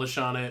some polish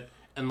on it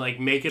and like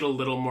make it a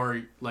little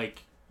more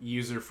like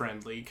user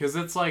friendly, because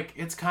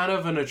it's kind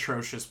of an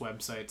atrocious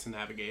website to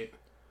navigate.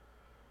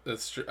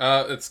 That's true.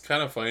 It's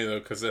kind of funny though,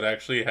 because it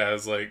actually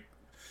has like,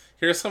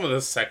 here's some of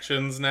the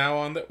sections now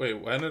on that.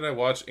 Wait, when did I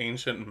watch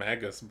Ancient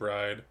Magus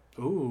Bride?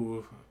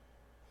 Ooh,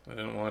 I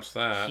didn't watch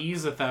that.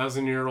 he's a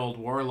 1,000-year-old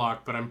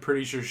warlock, but I'm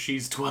pretty sure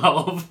she's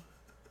 12.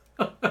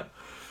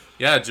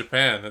 Yeah,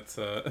 Japan. It's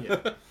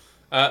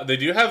Yeah. they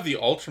do have the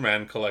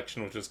Ultraman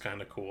collection, which is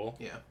kind of cool.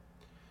 Yeah.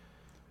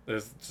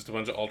 There's just a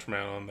bunch of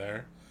Ultraman on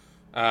there.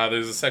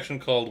 There's a section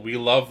called We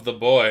Love the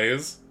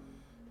Boys,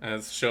 and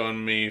it's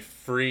showing me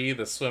Free,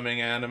 the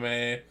swimming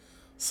anime,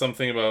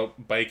 something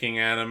about biking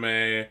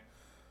anime,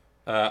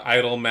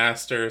 Idol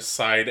Master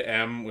Side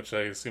M, which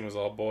I assume is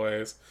all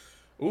boys.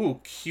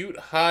 Ooh, Cute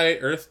High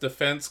Earth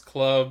Defense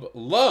Club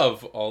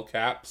Love, all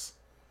caps.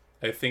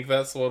 I think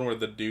that's the one where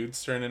the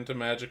dudes turn into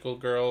magical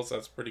girls.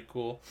 That's pretty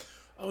cool.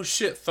 Oh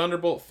shit,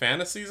 Thunderbolt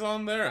Fantasy's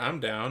on there? I'm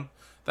down.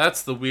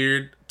 That's the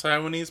weird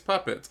Taiwanese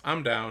puppets.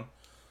 I'm down.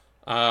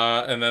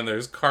 And then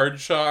there's Card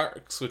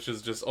Sharks, which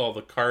is just all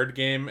the card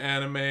game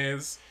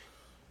animes.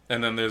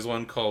 And then there's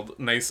one called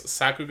Nice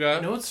Sakuga,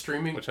 You know what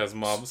streaming which has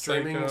Mob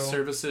streaming Psycho.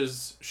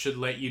 services should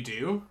let you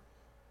do?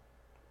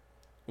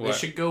 They What?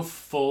 should go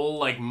full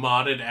like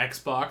modded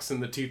Xbox in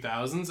the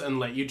 2000s and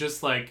let you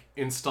just like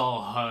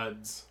install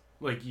HUDs,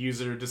 like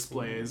user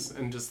displays,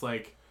 and just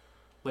like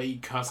let you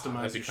customize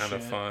That'd be your kind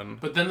of shit. fun.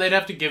 But then they'd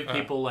have to give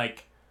people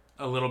like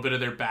a little bit of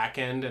their back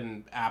end,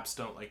 and apps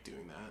don't like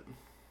doing that.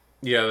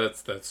 Yeah,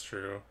 that's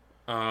true.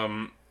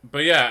 But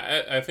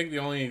yeah, I think the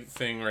only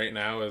thing right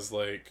now is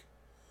like,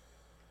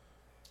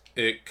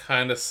 it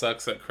kind of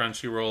sucks that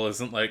Crunchyroll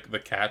isn't like the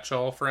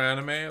catch-all for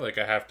anime. Like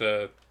I have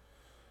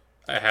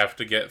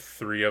to get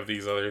 3 of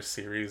these other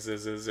series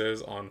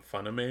is on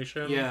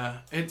Funimation. Yeah,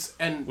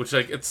 Which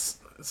like it's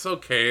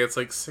okay. It's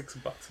like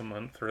 $6 a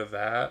month for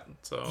that.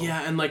 So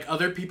yeah, and like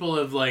other people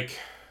have like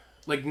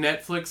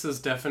Netflix has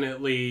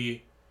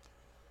definitely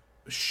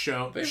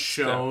shown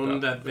stepped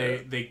up that a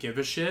bit. they give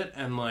a shit,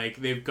 and like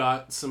they've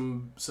got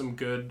some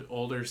good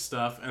older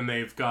stuff, and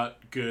they've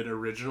got good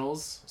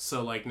originals.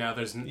 So like now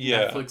there's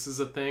Netflix is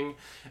a thing.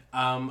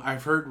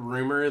 I've heard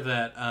rumor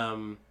that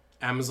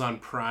Amazon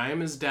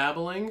Prime is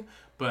dabbling,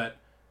 but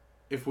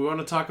if we want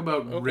to talk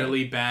about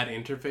really bad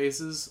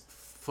interfaces,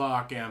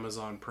 fuck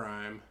Amazon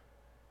Prime.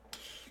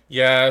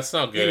 Yeah, it's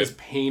not good. It is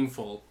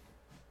painful.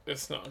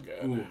 It's not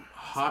good. Ooh,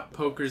 hot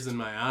pokers in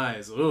my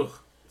eyes. Ugh,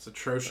 it's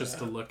atrocious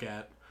to look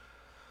at.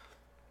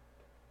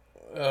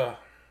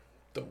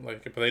 Don't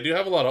like it, but they do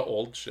have a lot of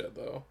old shit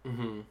though.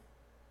 Mm-hmm.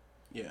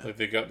 Yeah. Like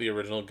they got the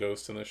original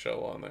Ghost in the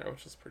Shell on there,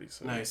 which is pretty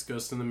sick. Nice.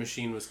 Ghost in the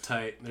Machine was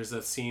tight. There's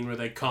that scene where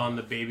they con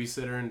the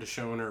babysitter into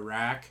showing her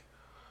rack.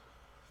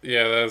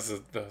 Yeah, that was a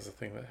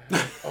thing that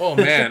happened. Oh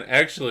man,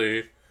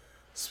 actually,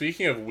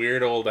 speaking of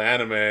weird old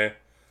anime,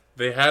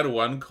 they had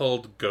one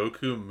called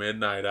Goku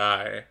Midnight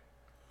Eye,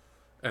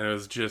 and it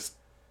was just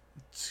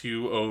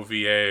 2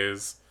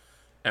 OVAs,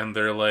 and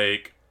they're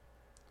like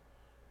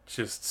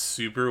just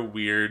super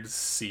weird,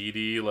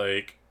 seedy,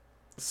 like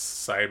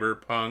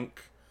cyberpunk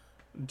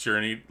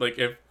journey. Like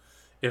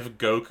if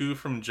Goku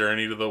from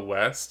Journey to the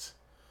West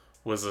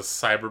was a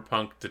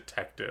cyberpunk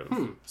detective.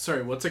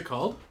 Sorry, what's it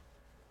called?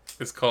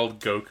 It's called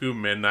Goku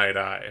Midnight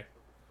Eye.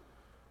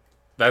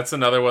 That's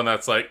another one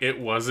that's like, it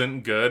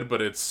wasn't good,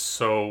 but it's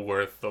so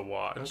worth the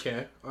watch.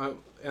 Okay.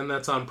 And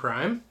that's on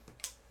Prime?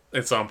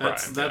 It's on Prime.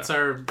 That's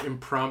our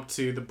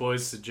impromptu The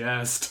Boys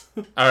Suggest.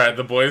 Alright,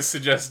 the boys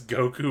suggest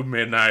Goku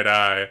Midnight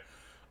Eye.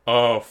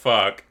 Oh,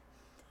 fuck.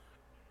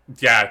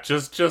 Yeah,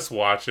 just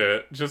watch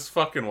it. Just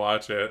fucking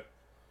watch it.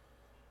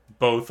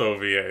 Both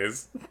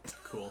OVAs.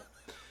 Cool.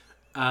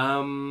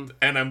 And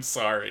I'm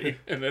sorry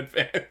in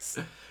advance.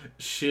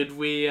 Should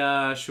we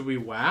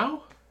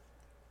wow?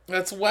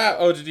 That's wow.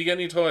 Oh, did you get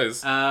any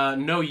toys?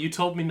 No, you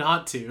told me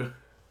not to.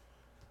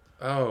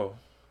 Oh.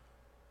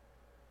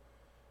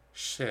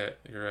 Shit,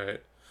 you're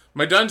right.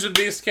 My Dungeon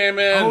Beast came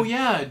in. Oh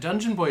yeah,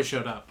 Dungeon Boy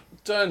showed up.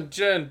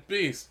 Dungeon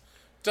Beast.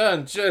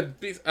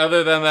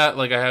 Other than that,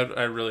 like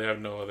I really have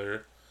no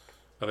other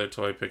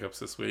toy pickups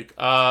this week.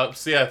 So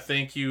yeah,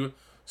 thank you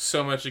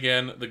so much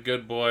again, the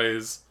good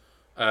boys,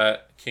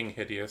 King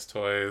Hideous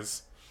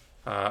Toys.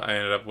 I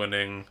ended up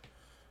winning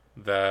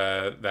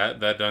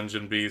that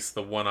Dungeon Beast,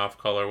 the one-off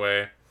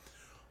colorway.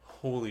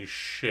 Holy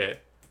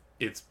shit,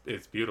 it's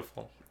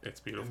beautiful. It's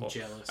beautiful. I'm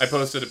jealous. I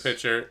posted a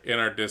picture in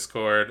our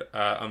Discord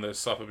on the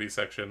Sotheby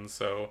section,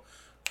 so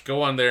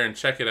go on there and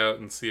check it out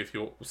and see if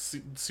you'll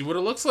see what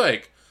it looks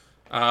like.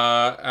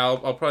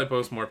 I'll probably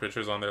post more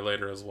pictures on there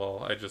later as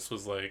well. I just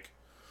was like,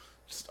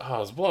 I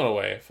was blown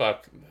away.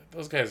 Fuck,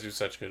 those guys do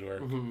such good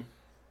work. Mm-hmm.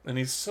 And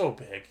he's so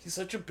big. He's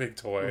such a big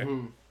toy.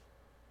 Mm-hmm.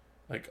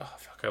 Like, oh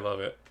fuck, I love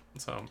it.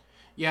 So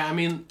Yeah, I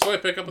mean, So I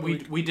pick up.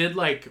 we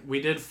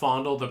did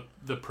fondle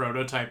the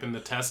prototype in the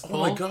test pool.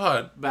 Oh my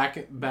god! Back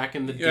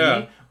in the Yeah.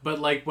 day, but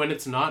like when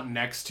it's not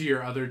next to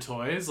your other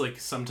toys, like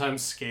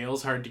sometimes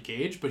scale's hard to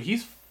gauge. But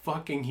he's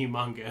fucking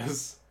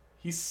humongous.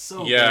 He's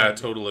so Yeah, big.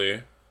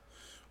 totally.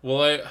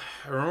 Well, I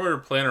remember we were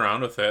playing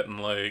around with it, and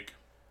like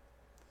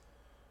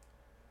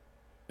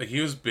he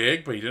was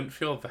big, but he didn't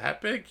feel that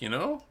big, you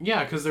know?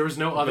 Yeah, because there was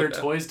no other But,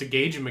 toys to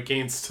gauge him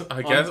against.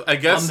 I guess on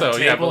the so.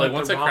 Yeah, but table like at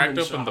once the I cracked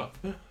ramen open shop.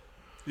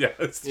 yeah,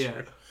 that's Yeah.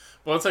 true.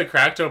 Once I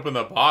cracked open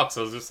the box,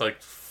 I was just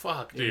like,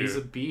 "Fuck, dude." He's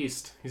a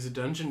beast. He's a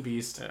dungeon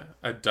beast. Yeah,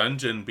 a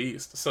dungeon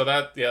beast. So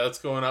that's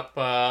going up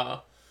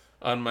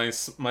on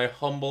my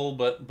humble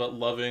but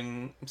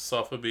loving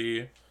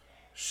Sotheby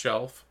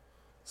shelf.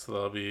 So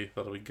that'll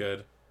be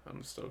good.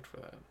 I'm stoked for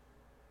that.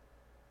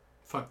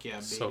 Fuck yeah,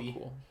 baby.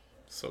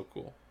 So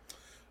cool.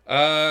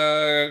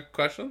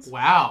 Questions?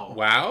 Wow.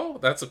 Wow,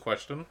 that's a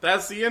question.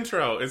 That's the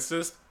intro. It's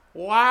just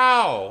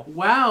wow.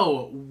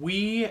 Wow,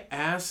 we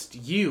asked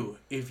you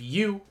if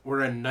you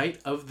were a Knight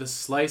of the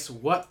Slice,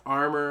 what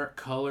armor,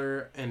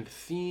 color, and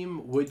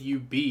theme would you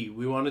be?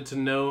 We wanted to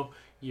know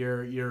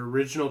your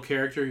original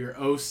character, your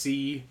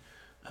OC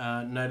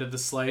Knight of the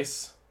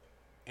Slice,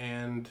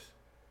 and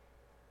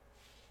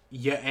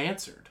you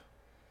answered.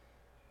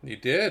 You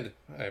did.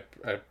 I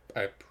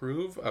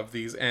approve of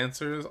these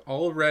answers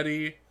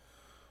already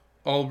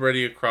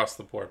across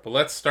the board. But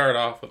let's start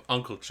off with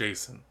Uncle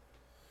Jason.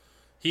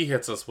 He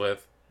hits us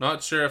with,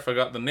 not sure if I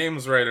got the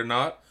names right or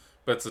not,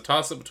 but it's a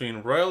toss-up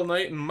between Royal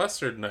Knight and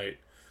Mustard Knight.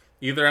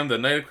 Either I'm the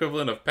knight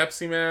equivalent of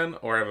Pepsi Man,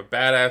 or I have a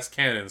badass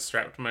cannon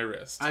strapped to my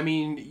wrist. I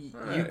mean, you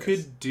Nice.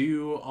 could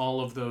do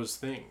all of those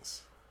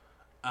things.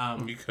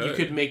 You could. You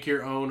could make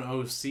your own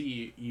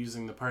OC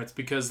using the parts,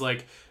 because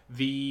like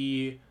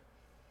the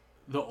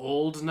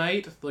old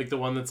knight, like the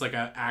one that's like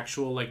a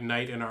actual like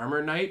knight in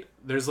armor knight,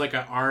 there's like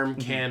a arm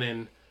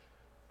cannon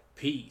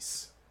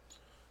piece.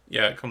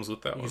 Yeah, it comes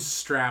with that You one.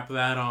 strap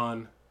that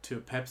on to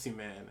a Pepsi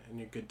Man and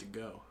you're good to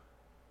go.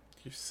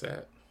 You're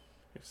set.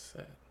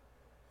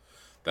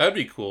 That'd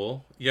be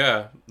cool.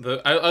 Yeah,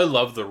 I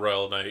love the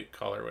Royal Knight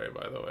colorway,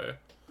 by the way.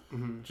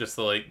 Mm-hmm. Just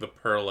the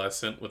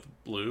pearlescent with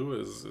blue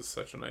is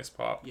such a nice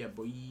pop. Yeah,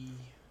 boy.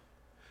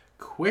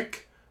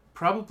 Quick,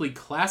 probably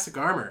classic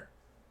armor.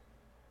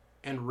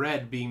 And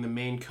red being the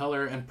main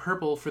color, and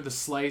purple for the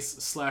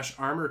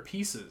slice/armor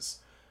pieces.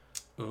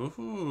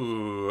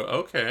 Ooh,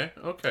 okay.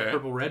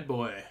 Purple red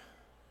boy.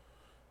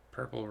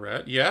 Purple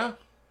red. Yeah,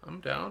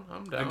 I'm down.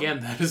 Again,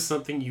 that is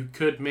something you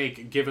could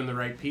make given the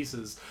right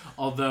pieces.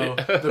 Although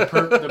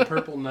the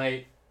purple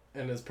knight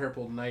and his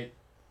purple knight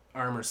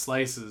armor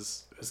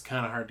slices is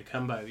kind of hard to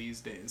come by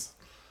these days.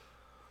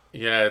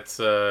 Yeah,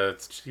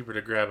 it's cheaper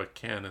to grab a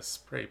can of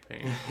spray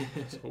paint.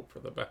 Just hope for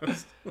the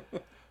best.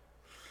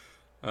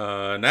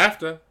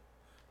 NAFTA.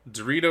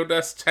 Dorito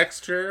dust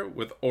texture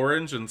with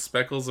orange and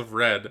speckles of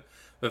red.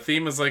 The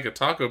theme is like a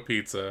taco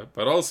pizza,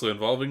 but also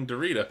involving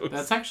Doritos.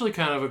 That's actually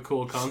kind of a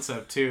cool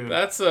concept too.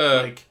 That's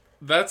a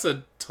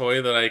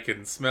toy that I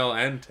can smell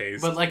and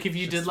taste. But like if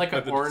you did like by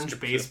an the orange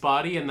description. base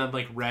body and then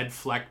like red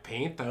fleck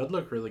paint, that would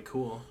look really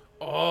cool.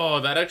 Oh,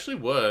 that actually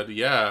would.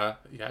 Yeah,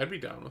 I'd be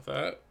down with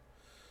that.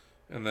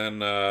 And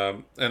then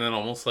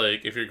almost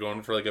like if you're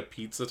going for like a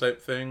pizza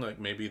type thing, like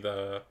maybe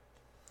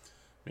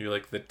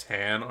like the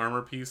tan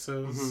armor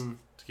pieces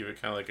to give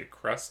it kind of like a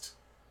crust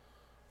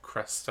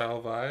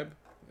style vibe.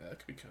 Yeah, that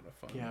could be kind of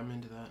fun. Yeah, I'm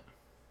into that.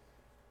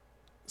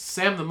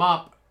 Sam the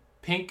Mop,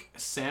 pink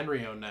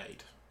Sanrio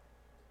Knight.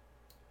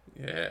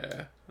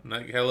 Yeah, and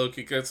like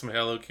got some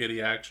Hello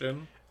Kitty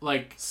action.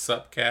 Like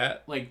Sup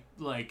cat. like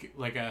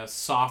a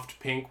soft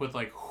pink with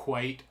like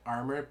white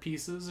armor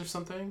pieces or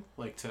something,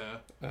 like to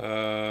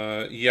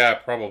Yeah,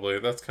 probably.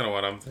 That's kind of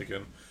what I'm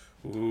thinking.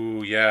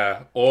 Ooh,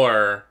 yeah.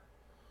 Or,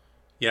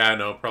 yeah,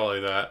 no, probably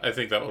that. I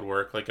think that would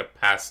work. Like a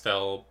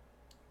pastel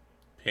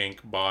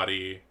pink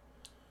body,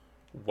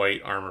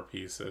 white armor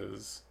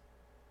pieces.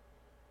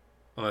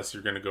 Unless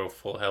you're going to go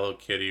full Hello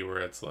Kitty where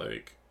it's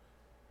like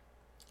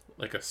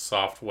a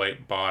soft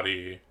white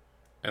body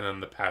and then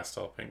the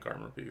pastel pink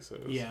armor pieces.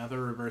 yeah, the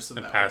reverse of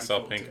And that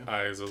pastel would be cool pink too.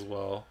 eyes as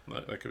well.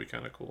 That could be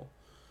kind of cool.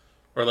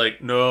 Or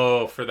like,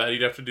 no, for that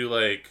you'd have to do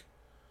like,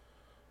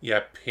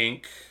 yeah,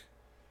 pink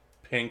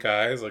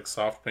eyes, like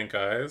soft pink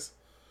eyes,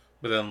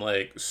 but then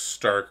like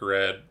stark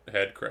red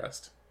head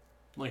crest.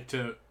 Like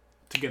to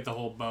get the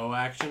whole bow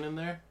action in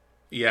there.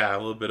 Yeah, a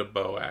little bit of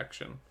bow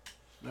action.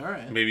 All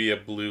right, Maybe a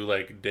blue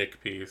like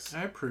dick piece.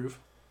 I approve.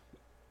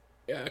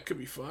 Yeah, it could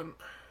be fun.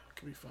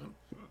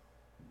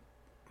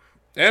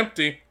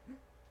 Empty.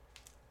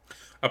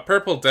 A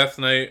purple Death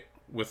Knight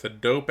with a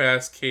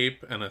dope-ass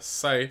cape and a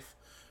scythe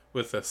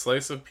with a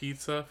slice of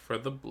pizza for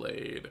the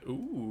blade.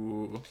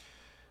 Ooh.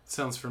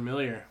 Sounds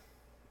familiar.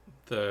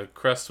 The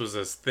crust was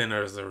as thin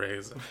as a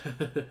raisin.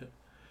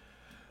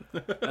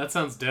 That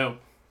sounds dope.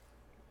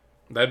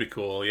 That'd be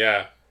cool,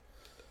 yeah.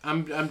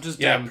 I'm just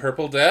Yeah, down.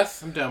 Purple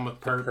Death. I'm down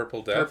with perp.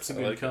 Purple Death. Perp's a I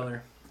good like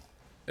color.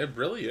 It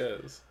really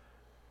is.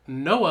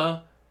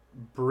 Noah,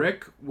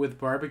 brick with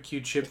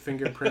barbecue chip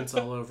fingerprints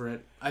all over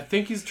it. I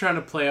think he's trying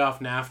to play off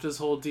NAFTA's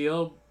whole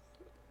deal,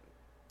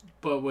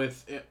 but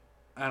with it,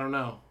 I don't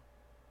know.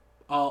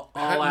 All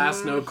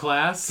ass, no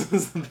class.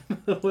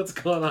 What's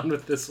going on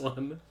with this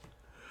one?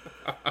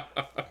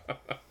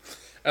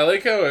 I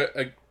like how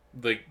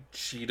like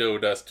Cheeto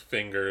dust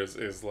fingers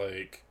is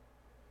the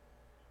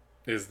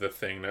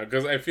thing now,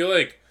 because I feel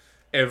like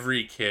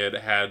every kid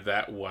had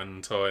that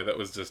one toy that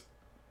was just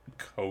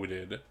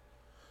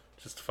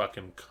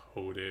fucking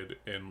coated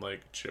in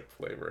like chip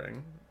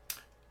flavoring,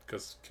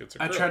 because kids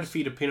are I gross. tried to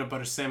feed a peanut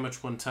butter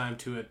sandwich one time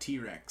to a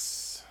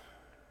T-Rex.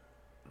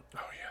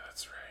 Oh yeah,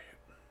 that's right.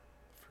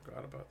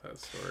 Forgot about that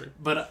story.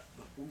 But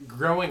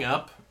growing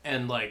up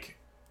and like,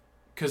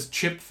 because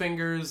chip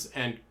fingers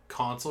and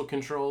console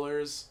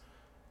controllers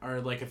are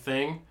like a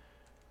thing,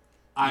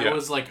 I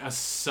was like a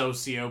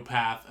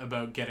sociopath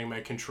about getting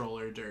my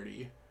controller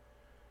dirty.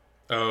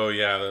 Oh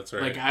yeah, that's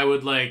right. Like I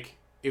would like,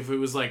 if it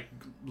was like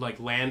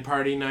LAN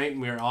party night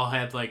and we all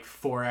had like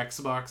 4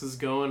 Xboxes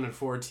going and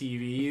 4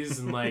 TVs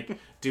and like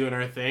doing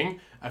our thing,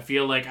 I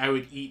feel like I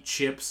would eat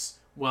chips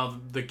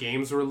while the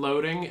games were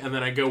loading, and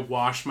then I go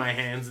wash my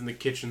hands in the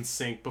kitchen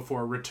sink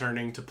before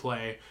returning to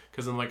play,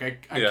 because I'm like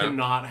I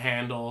cannot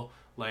handle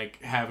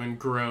like having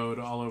growed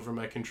all over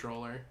my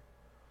controller.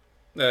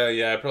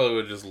 Yeah, I probably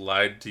would have just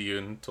lied to you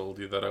and told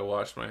you that I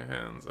washed my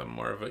hands. I'm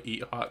more of a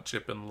eat hot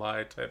chip and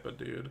lie type of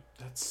dude.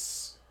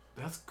 That's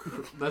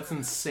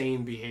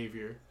insane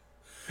behavior.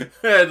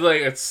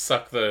 I'd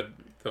suck the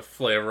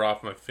flavor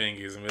off my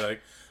fingers and be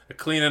like,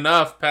 clean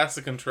enough, pass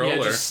the controller.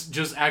 Yeah,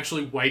 just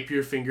actually wipe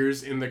your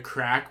fingers in the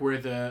crack where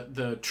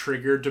the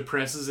trigger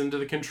depresses into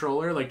the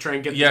controller. Like try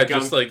and get the gunk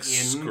just like in.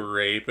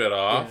 scrape it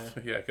off.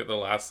 Yeah, get the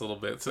last little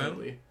bits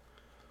in.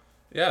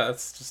 Yeah,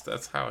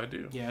 that's how I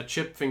do. Yeah,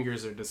 chip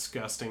fingers are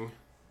disgusting.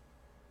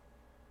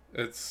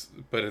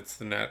 But it's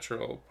the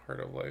natural part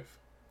of life.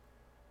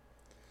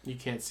 You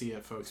can't see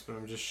it, folks, but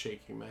I'm just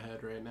shaking my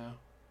head right now.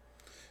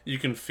 You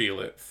can feel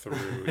it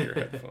through your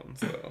headphones,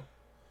 though.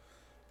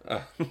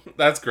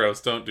 That's gross.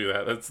 Don't do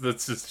that. That's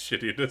just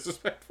shitty and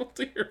disrespectful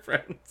to your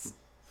friends.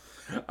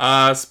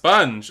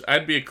 Sponge.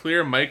 I'd be a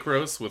clear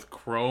Micros with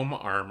chrome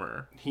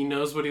armor. He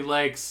knows what he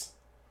likes.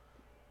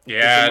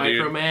 Yeah, he's a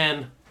micro dude.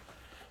 man.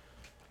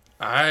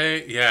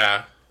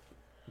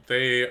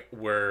 They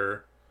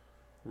were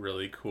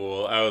really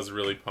cool. I was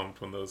really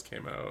pumped when those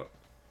came out.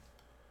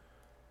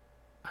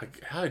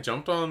 I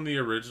jumped on the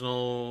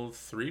original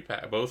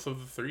 3-pack, both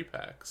of the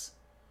 3-packs.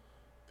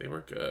 They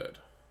were good.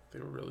 They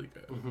were really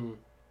good. Mm-hmm.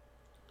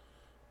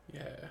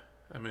 Yeah,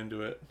 I'm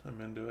into it.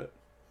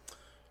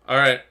 All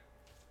right,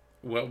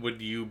 what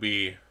would you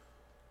be?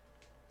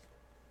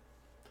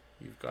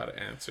 You've got to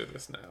answer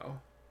this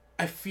now.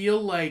 I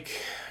feel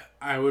like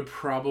I would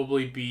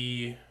probably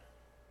be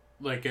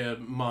like a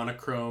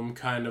monochrome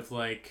kind of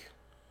like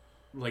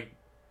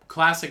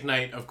classic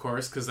knight, of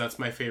course, because that's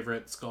my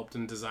favorite sculpt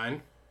and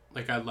design.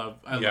 Like I love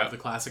the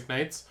classic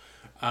knights.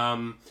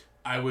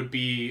 I would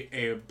be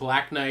a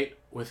black knight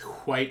with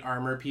white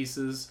armor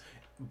pieces,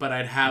 but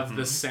I'd have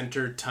the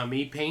center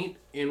tummy paint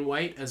in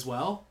white as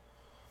well.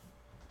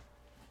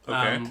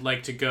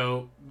 Okay. To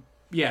go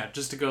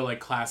like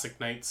classic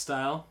knight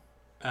style.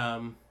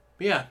 And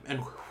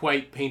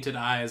white painted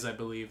eyes, I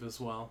believe, as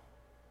well.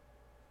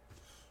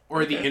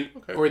 Or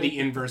the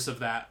inverse of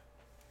that.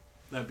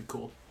 That'd be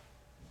cool.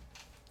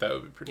 That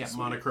would be pretty sweet.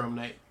 Monochrome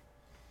knight.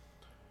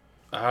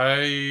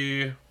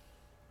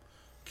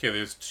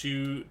 There's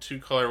two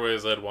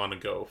colorways I'd want to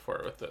go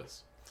for with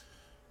this.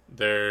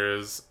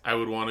 I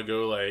would want to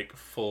go like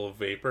full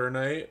vapor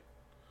knight,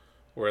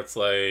 where it's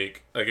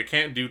like I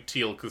can't do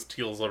teal because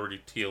teal's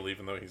already teal,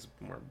 even though he's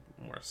more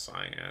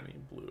cyan-y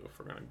blue if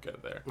we're gonna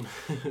get there.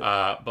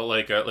 But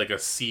like a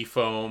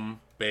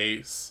seafoam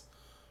base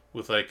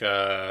with like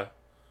a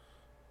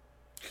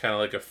kind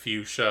of like a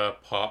fuchsia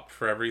pop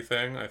for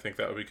everything. I think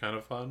that would be kind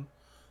of fun.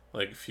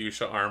 Like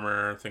fuchsia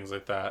armor, things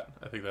like that.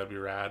 I think that'd be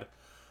rad.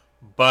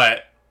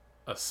 But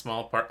a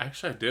small part.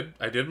 Actually,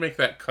 I did make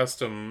that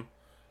custom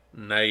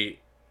knight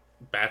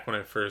back when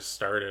I first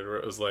started, where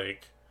it was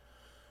like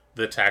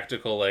the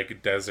tactical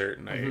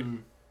desert knight,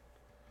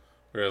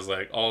 where it was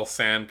like all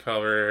sand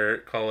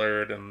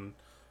colored and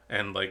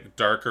like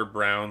darker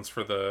browns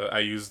for the. I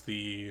used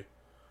the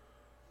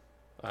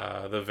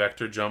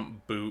vector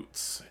jump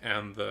boots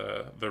and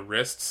the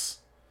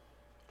wrists.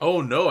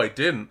 Oh no, I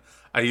didn't.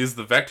 I used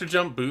the vector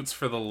jump boots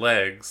for the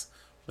legs,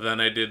 but then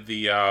I did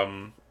the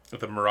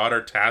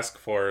Marauder Task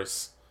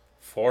Force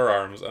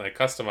forearms, and I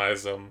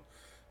customized them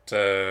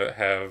to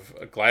have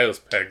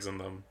Glyos pegs in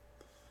them.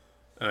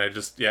 And it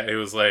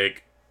was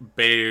like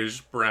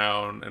beige,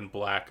 brown, and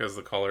black as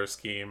the color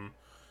scheme.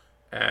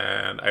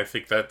 And I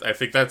think that's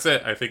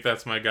it. I think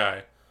that's my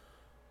guy.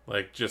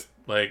 Just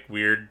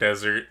weird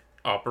desert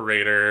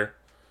operator.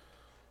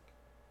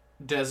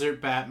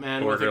 Desert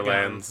Batman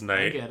Borderlands with a gun.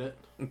 Knight. I get it.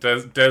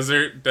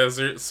 Desert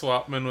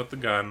swapman with the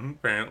gun,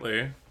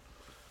 apparently.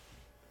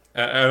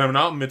 And I'm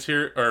not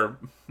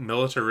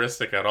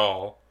militaristic at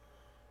all.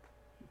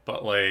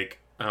 But I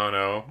don't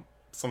know.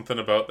 something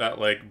about that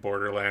like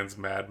Borderlands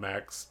Mad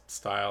Max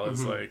style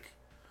is like,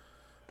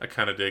 I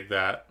kind of dig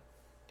that.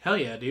 Hell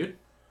yeah, dude.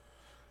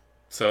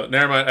 So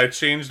never mind. I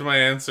changed my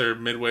answer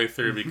midway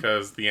through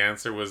because the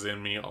answer was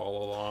in me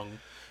all along.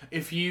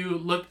 If you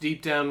look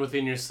deep down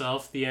within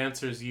yourself, the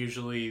answer is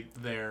usually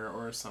there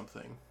or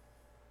something.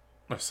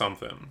 Or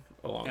something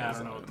along those lines. I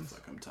don't know what the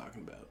fuck I'm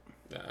talking about.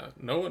 Yeah,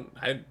 no one.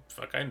 I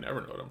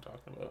never know what I'm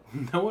talking about.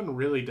 No one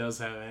really does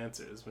have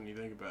answers when you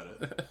think about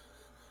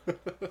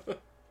it.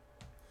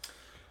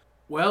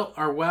 Well,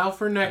 our wow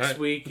for next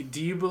week.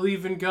 Do you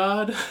believe in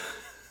God?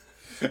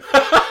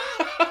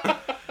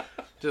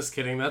 Just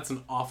kidding. That's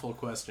an awful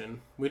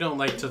question. We don't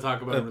like to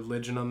talk about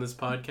religion on this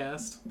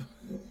podcast.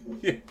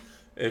 Yeah.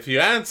 If you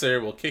answer,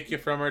 we'll kick you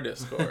from our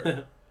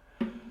Discord.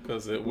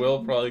 Because it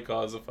will probably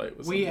cause a fight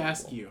with some people. We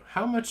ask you,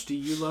 how much do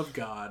you love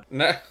God?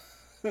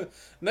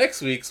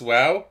 Next week's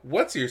wow,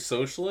 what's your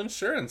social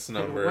insurance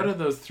number? What are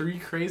those 3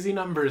 crazy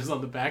numbers on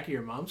the back of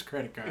your mom's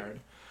credit card?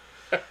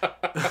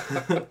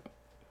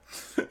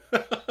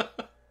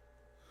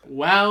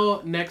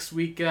 Wow, next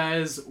week,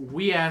 guys,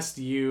 we asked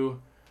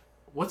you,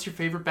 what's your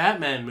favorite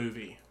Batman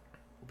movie?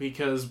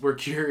 Because we're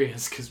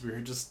curious, because we were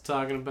just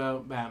talking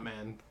about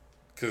Batman.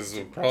 Because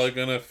we're probably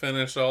going to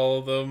finish all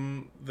of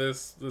them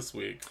this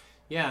week.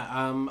 Yeah,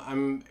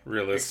 I'm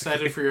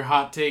excited for your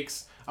hot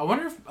takes. I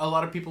wonder if a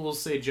lot of people will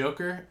say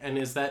Joker, and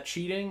is that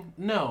cheating?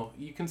 No,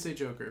 you can say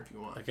Joker if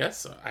you want. I guess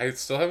so. I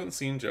still haven't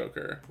seen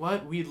Joker.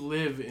 What? We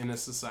live in a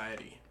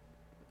society.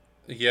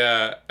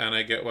 Yeah, and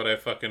I get what I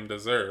fucking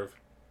deserve.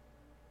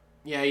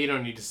 Yeah, you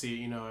don't need to see it.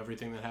 You know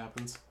everything that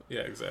happens.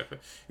 Yeah, exactly.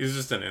 He's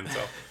just an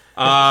incel.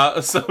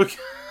 So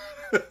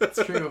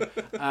That's true.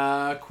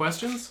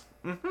 Questions?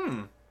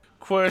 Mm-hmm.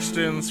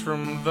 Questions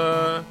from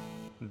the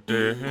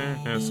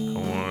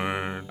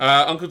Discord.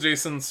 Uncle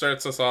Jason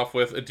starts us off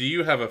with, do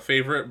you have a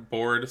favorite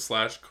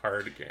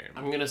board/card game?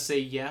 I'm going to say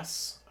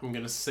yes. I'm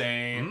going to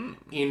say,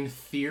 in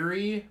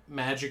theory,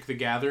 Magic the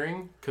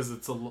Gathering, because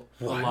it's a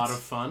lot of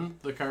fun,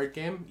 the card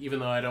game, even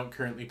though I don't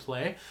currently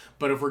play.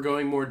 But if we're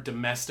going more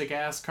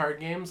domestic-ass card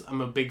games,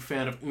 I'm a big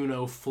fan of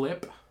Uno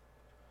Flip.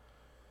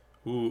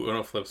 Ooh,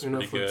 Uno Flip's pretty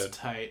good. Uno Flip's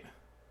tight.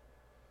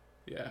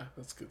 Yeah,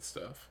 that's good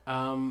stuff.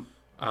 Board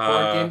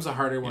game's a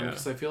harder one,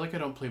 because I feel like I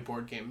don't play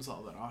board games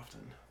all that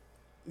often.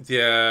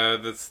 Yeah,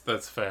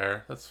 that's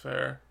fair. That's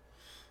fair.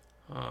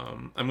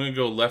 I'm going to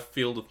go left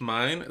field with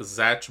mine,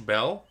 Zatch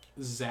Bell.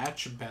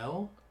 Zatch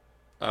Bell?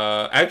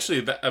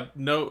 Actually,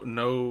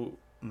 no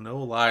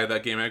lie,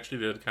 that game actually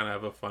did kind of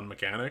have a fun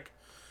mechanic,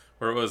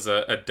 where it was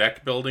a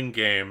deck building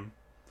game,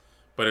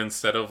 but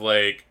instead of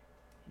like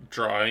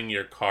drawing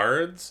your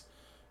cards,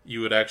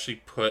 you would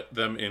actually put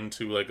them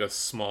into like a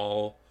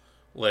small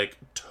like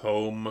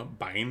tome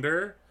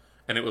binder,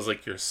 and it was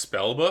like your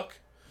spell book,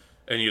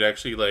 and you'd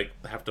actually like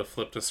have to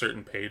flip to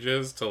certain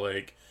pages to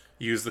like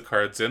use the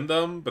cards in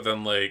them, but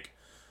then like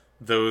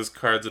those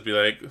cards would be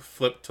like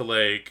flip to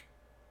like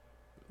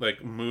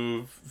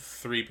move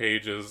 3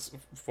 pages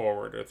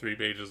forward or 3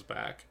 pages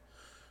back,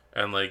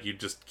 and like you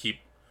just keep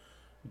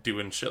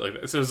doing shit like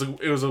that. So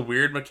it was a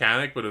weird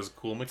mechanic, but it was a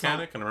cool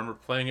mechanic, and I remember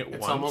playing it once.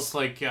 It's almost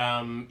like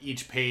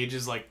each page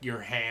is like your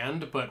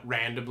hand, but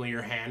randomly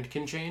your hand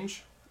can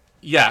change.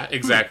 Yeah,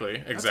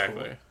 exactly.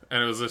 Exactly. Cool.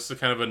 And it was just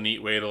kind of a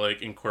neat way to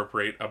like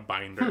incorporate a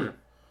binder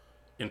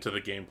into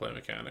the gameplay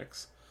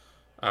mechanics.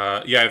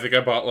 I think I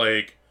bought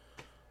like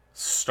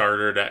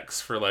starter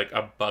decks for like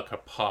 $1 a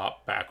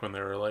pop back when they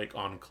were like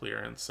on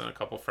clearance, and a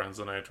couple friends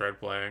and I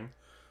tried playing.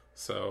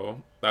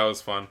 So that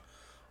was fun.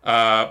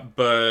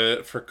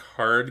 But for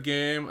card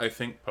game, I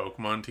think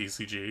Pokemon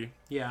TCG.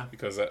 Yeah.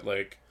 Because that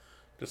like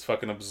just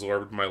fucking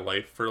absorbed my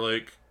life for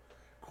like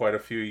quite a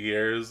few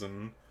years,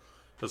 and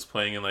was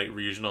playing in like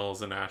regionals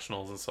and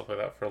nationals and stuff like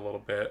that for a little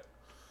bit.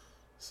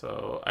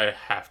 So I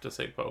have to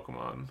say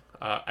Pokemon.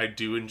 I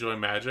do enjoy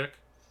Magic.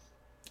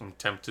 I'm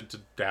tempted to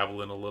dabble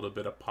in a little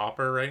bit of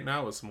Pauper right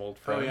now with some old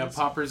friends. Oh yeah,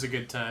 Pauper's a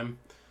good time.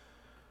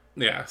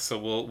 Yeah, so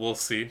we'll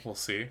see.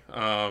 There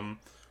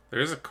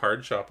is a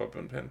card shop up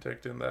in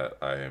Penticton that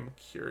I am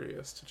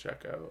curious to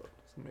check out.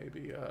 So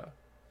maybe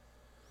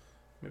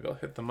I'll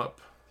hit them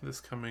up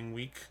this coming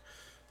week.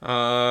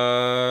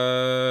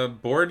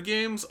 Board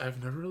games?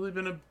 I've never really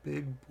been a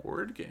big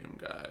board game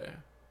guy.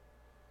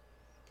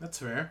 That's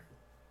fair.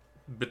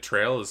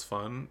 Betrayal is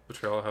fun.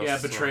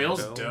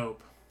 Betrayal's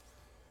dope.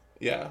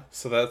 Yeah,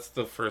 so that's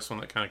the first one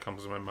that kind of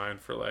comes to my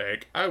mind for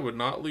like, I would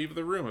not leave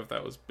the room if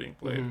that was being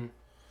played.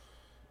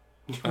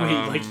 Mm-hmm.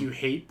 Wait, like you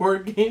hate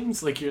board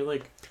games? Like you're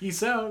like,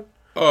 peace out.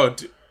 Oh,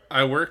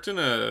 I worked in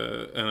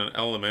an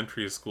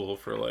elementary school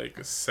for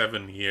like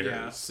 7 years.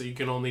 Yeah, so you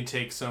can only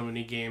take so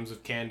many games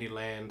of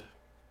Candyland.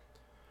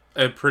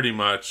 Pretty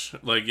much.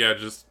 Like, yeah,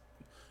 just...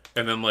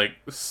 And then, like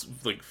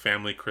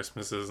family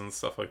Christmases and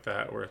stuff like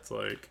that, where it's,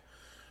 like,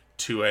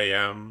 2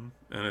 a.m.,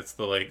 and it's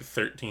the, like,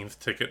 13th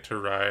ticket to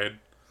ride.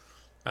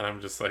 And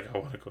I'm just like, I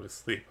want to go to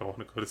sleep,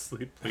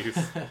 please.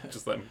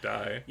 Just let me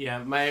die.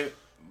 Yeah, my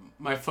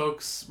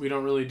folks, we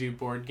don't really do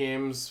board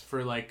games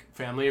for, like,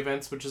 family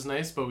events, which is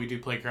nice, but we do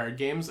play card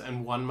games,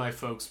 and one my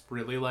folks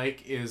really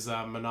like is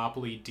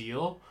Monopoly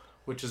Deal,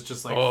 which is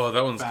just like Oh,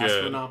 that one's fast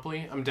good.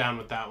 Monopoly. I'm down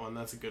with that one.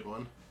 That's a good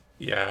one.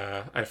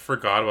 Yeah, I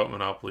forgot about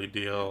Monopoly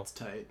Deal. It's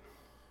tight.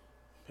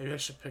 Maybe I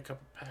should pick up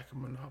a pack of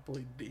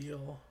Monopoly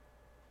Deal.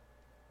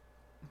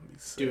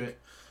 Do it.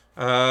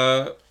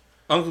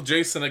 Uncle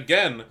Jason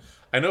again.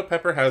 I know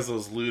Pepper has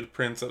those lewd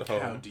prints at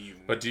home. How do you know?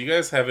 But do you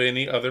guys have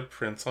any other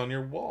prints on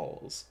your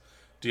walls?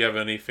 Do you have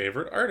any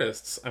favorite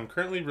artists? I'm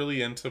currently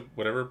really into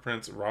whatever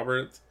prints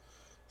Robert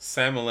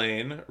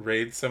Samalane,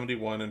 Raid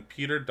 71, and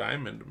Peter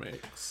Diamond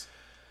makes.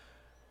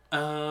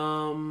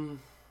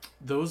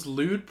 Those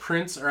lewd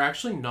prints are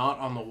actually not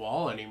on the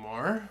wall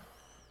anymore.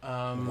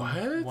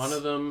 What? One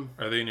of them...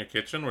 Are they in your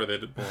kitchen where they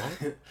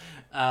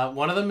belong?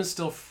 one of them is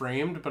still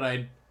framed, but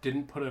I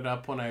didn't put it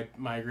up when I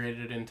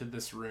migrated into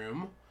this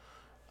room.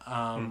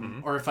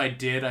 Or if I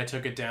did, I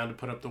took it down to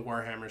put up the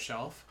Warhammer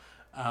shelf.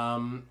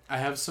 I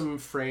have some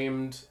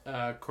framed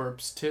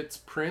Corpse Tits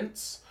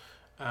prints.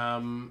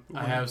 I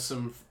have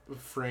some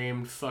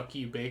framed Fuck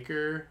You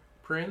Baker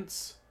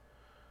prints.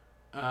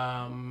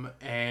 And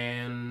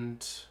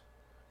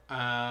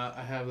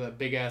I have that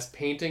big ass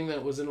painting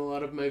that was in a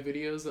lot of my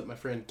videos that my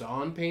friend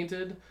Dawn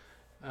painted.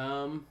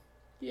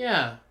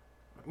 Yeah,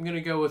 I'm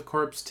gonna go with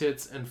Corpse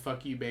Tits and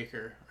Fuck You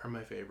Baker are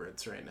my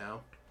favorites right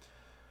now.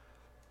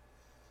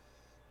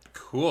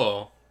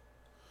 Cool.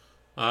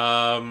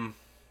 I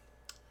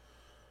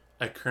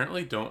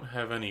currently don't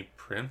have any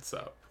prints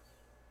up,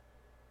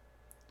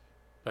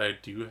 but I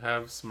do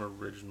have some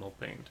original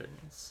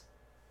paintings.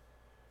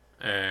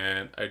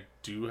 And I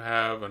do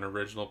have an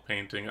original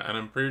painting, and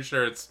I'm pretty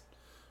sure it's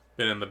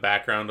been in the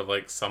background of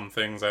like some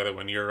things, either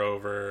when you're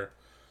over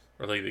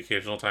or like the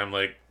occasional time,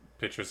 like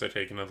pictures I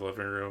take in the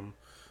living room.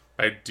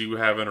 I do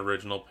have an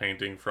original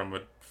painting from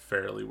a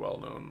fairly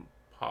well-known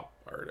pop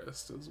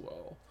artist as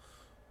well.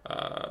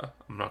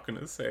 I'm not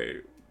gonna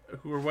say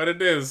who or what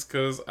it is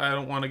because I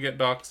don't want to get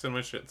doxxed and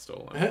my shit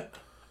stolen.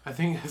 I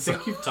think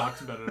you've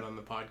talked about it on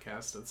the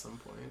podcast at some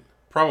point.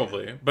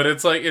 Probably, but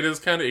it's like it is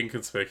kind of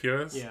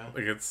inconspicuous. Yeah,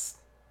 like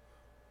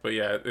but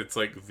yeah, it's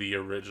like the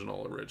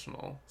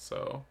original.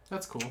 So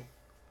that's cool.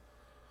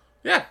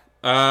 Yeah,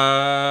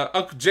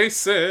 Uncle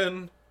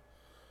Jason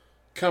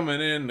coming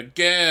in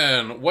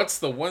again. What's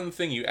the one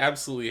thing you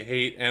absolutely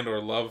hate and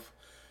or love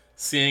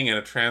seeing in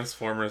a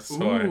Transformers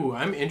toy? Ooh,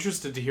 I'm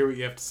interested to hear what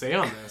you have to say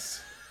on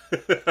this.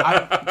 Can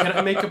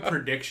I make a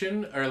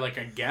prediction or like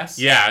a guess?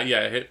 Yeah.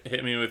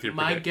 Hit me with your.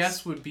 My predicts.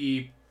 guess would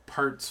be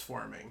parts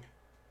forming.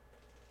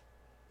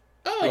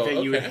 Oh, Like that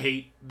okay. you would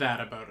hate that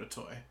about a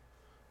toy,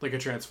 like a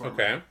Transformer.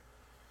 Okay.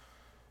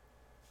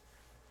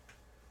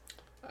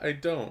 I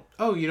don't.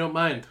 Oh, you don't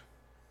mind?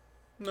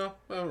 No,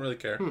 I don't really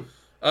care.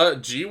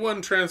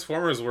 G1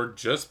 Transformers were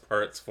just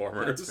parts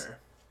formers. That's fair.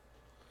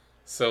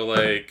 So,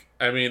 like,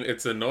 I mean,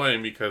 it's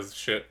annoying because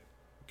shit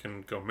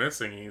can go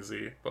missing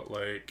easy, but,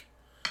 like,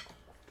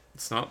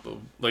 it's not the,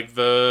 like,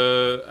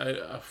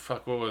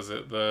 fuck, what was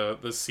it?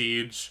 The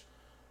Siege,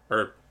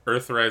 or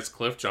Earthrise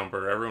Cliff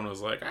Jumper, everyone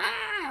was like,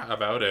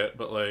 about it,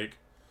 but, like,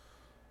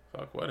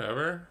 fuck,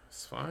 whatever,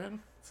 it's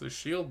fine. It's a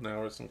shield now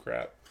or some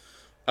crap.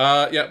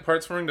 Yeah,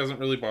 parts forming doesn't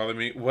really bother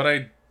me. What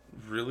I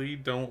really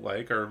don't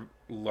like are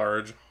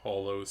large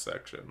hollow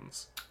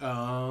sections.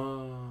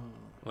 Oh.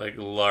 Like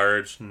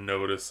large,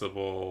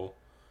 noticeable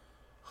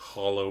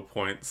hollow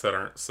points that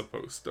aren't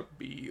supposed to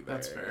be there.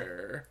 That's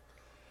fair.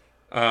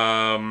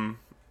 And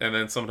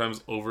then sometimes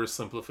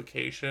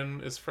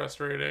oversimplification is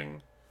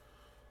frustrating.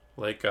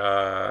 Like,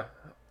 fuck,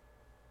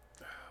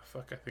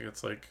 I think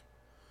it's like,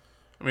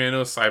 I mean, I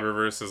know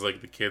Cyberverse is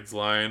like the kids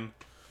line,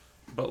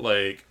 but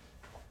like,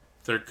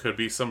 there could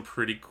be some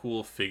pretty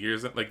cool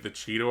figures, like the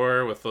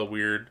Cheetor with the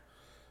weird,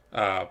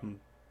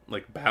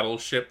 like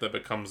battleship that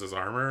becomes his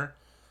armor.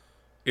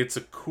 It's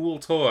a cool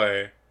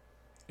toy.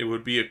 It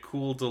would be a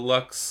cool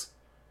deluxe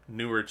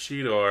newer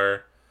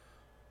Cheetor,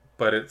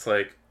 but it's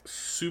like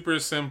super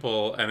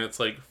simple and it's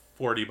like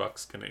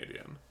 $40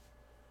 Canadian.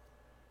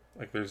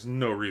 Like there's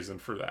no reason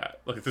for that.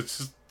 Like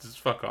just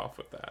fuck off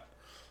with that.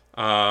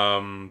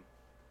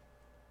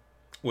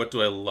 What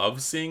do I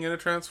love seeing in a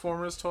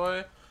Transformers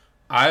toy?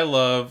 I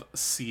love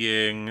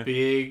seeing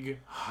big,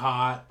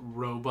 hot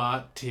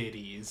robot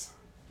titties.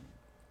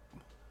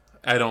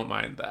 I don't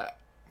mind that.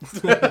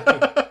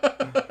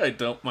 I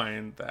don't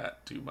mind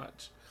that too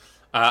much.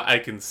 I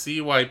can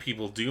see why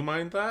people do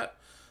mind that,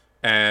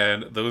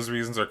 and those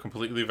reasons are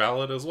completely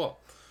valid as well.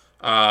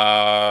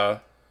 I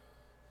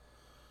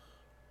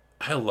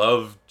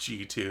love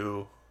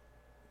G2.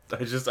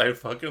 I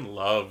fucking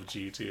love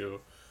G2.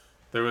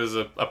 There was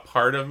a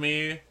part of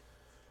me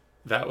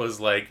that was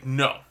like,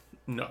 no,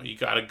 you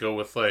gotta go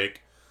with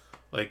like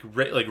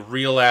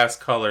real ass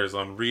colors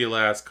on real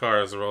ass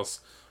cars, or else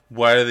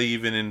why are they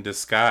even in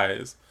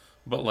disguise?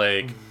 But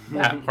like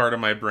that part of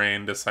my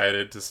brain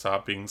decided to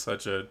stop being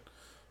such a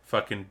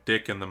fucking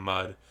dick in the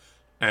mud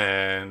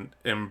and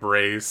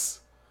embrace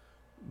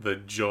the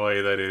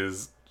joy that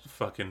is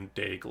fucking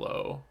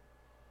Dayglow.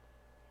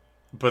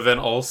 But then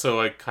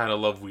also I kind of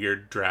love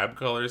weird drab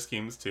color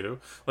schemes too.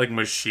 Like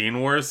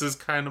Machine Wars is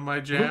kind of my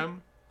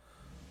jam.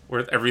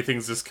 where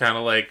everything's just kind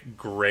of like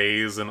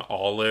grays and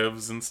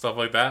olives and stuff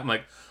like that. I'm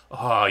like,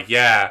 oh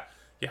yeah,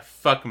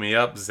 fuck me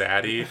up,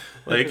 Zaddy.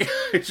 Like,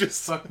 it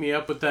just Fuck me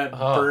up with that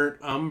burnt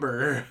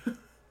umber.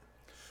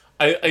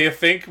 I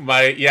think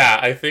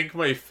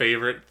my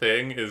favorite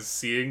thing is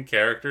seeing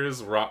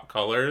characters rock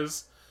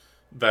colors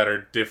that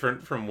are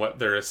different from what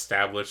they're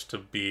established to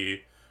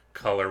be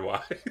color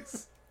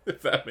wise.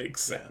 If that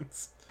makes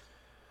sense.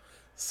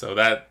 So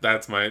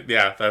that's my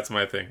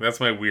thing. That's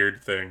my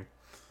weird thing.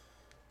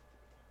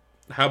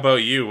 How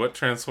about you? What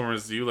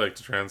Transformers do you like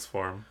to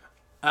transform?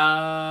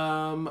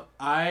 I'm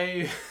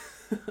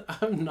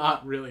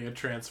not really a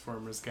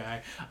Transformers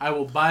guy. I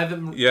will buy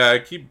them. Yeah, I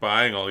keep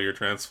buying all your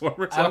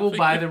Transformers. I will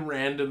buy them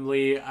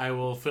randomly. I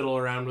will fiddle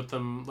around with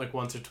them like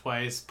once or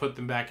twice, put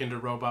them back into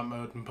robot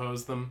mode and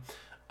pose them.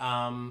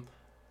 I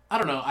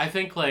don't know. I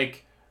think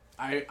like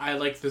I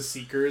like the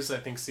Seekers. I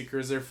think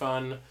Seekers are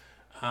fun.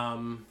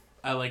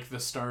 I like the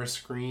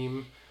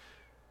Starscream.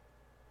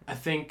 I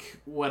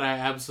think what I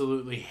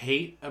absolutely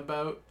hate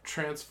about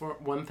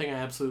one thing I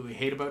absolutely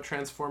hate about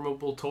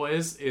transformable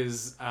toys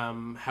is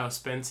how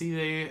spency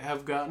they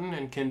have gotten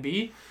and can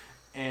be.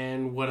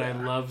 And what I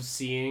love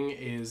seeing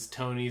is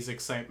Tony's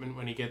excitement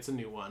when he gets a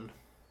new one.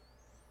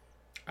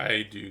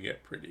 I do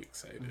get pretty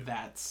excited.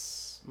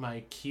 That's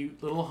my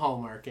cute little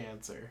Hallmark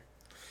answer.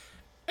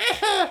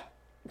 I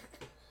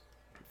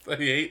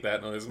hate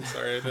that noise. I'm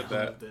sorry I did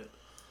that. Loved it.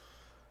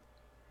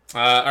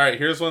 Alright,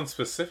 here's one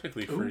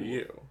specifically for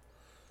you.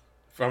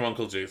 From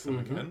Uncle Jason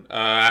again.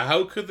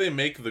 How could they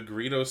make the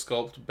Greedo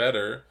sculpt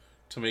better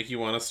to make you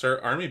want to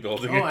start army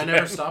building again? I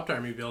never stopped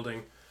army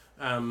building.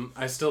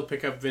 I still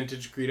pick up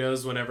vintage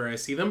Greedos whenever I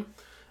see them.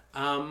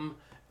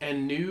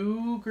 And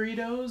new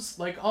Greedos,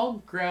 like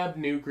I'll grab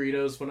new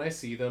Greedos when I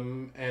see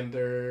them and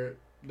they're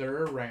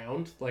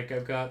around. Like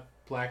I've got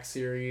Black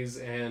Series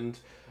and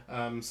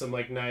some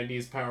like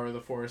 90s Power of the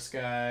Force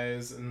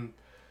guys,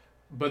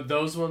 but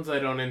those ones I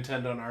don't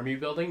intend on army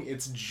building.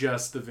 It's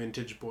just the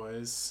vintage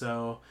boys.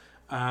 So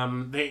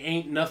they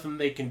ain't nothing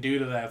they can do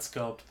to that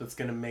sculpt that's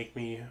gonna make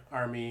me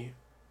army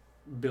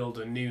build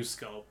a new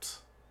sculpt.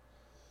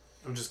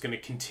 I'm just gonna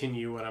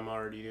continue what I'm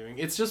already doing.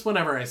 It's just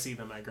whenever I see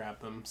them I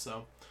grab them.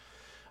 So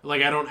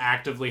like I don't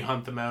actively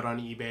hunt them out on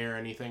eBay or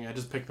anything. I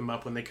just pick them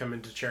up when they come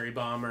into Cherry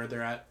Bomb or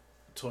they're at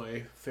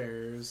toy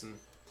fairs and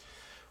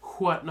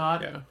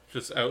whatnot. Yeah,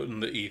 just out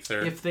in the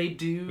ether. If they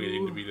do,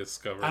 waiting to be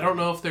discovered. I don't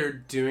know if they're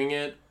doing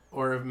it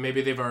or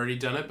maybe they've already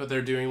done it, but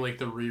they're doing like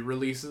the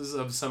re-releases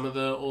of some of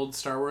the old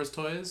Star Wars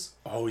toys.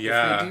 Oh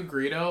yeah. If they do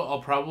Greedo,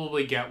 I'll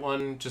probably get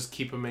one, just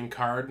keep them in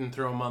card and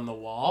throw them on the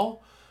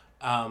wall.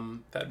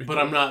 That'd be but cool.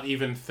 I'm not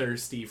even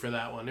thirsty for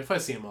that one. If I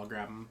see them, I'll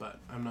grab them, but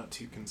I'm not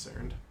too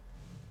concerned.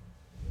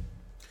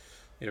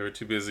 You were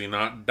too busy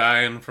not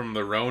dying from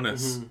the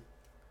Ronus.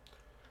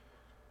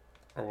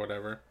 Or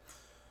whatever.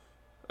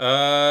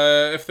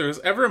 If there was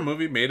ever a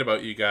movie made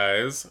about you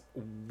guys,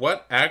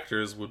 what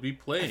actors would be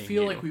playing I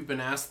feel you? like we've been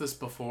asked this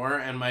before,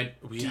 and my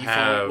default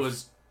have.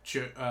 was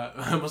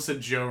I almost said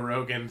Joe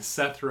Rogan,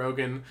 Seth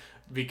Rogen,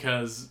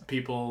 because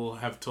people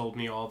have told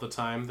me all the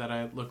time that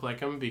I look like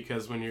him.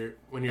 Because when you're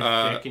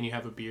thick and you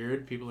have a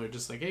beard, people are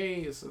just like,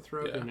 "Hey, Seth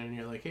Rogen," and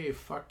you're like, "Hey,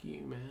 fuck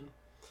you, man."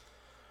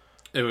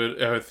 I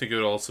would think it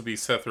would also be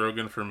Seth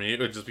Rogen for me. It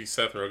would just be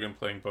Seth Rogen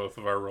playing both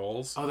of our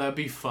roles. Oh, that'd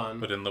be fun.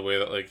 But in the way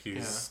that like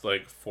he's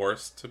like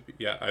forced to be.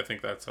 Yeah, I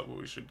think that's what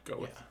we should go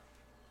with.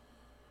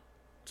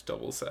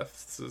 Double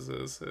Seth's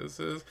is.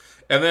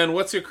 And then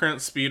what's your current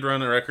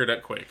speedrun record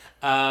at Quake?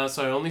 So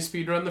I only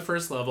speedrun the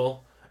first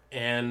level,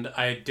 and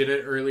I did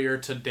it earlier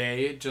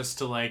today just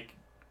to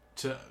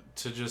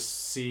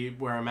just see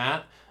where I'm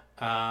at.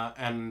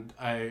 And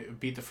I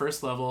beat the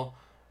first level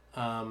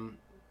on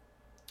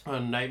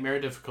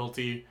Nightmare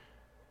difficulty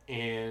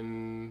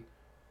in,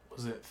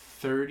 was it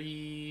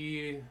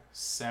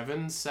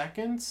 37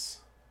 seconds?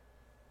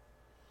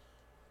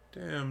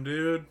 Damn,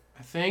 dude.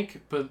 I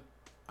think, but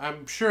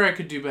I'm sure I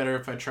could do better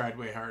if I tried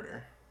way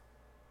harder.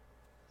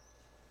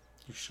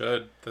 You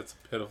should. That's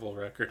a pitiful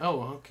record. Oh,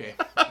 okay.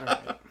 All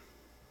right.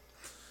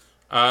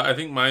 I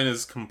think mine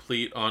is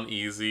complete on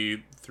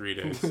easy 3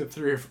 days.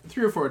 three or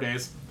 4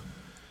 days.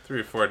 3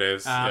 or 4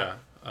 days, yeah.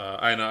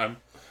 I know, I'm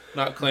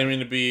not claiming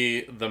to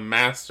be the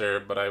master,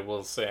 but I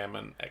will say I'm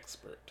an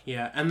expert.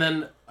 Yeah, and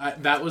then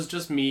that was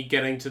just me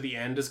getting to the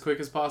end as quick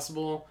as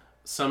possible.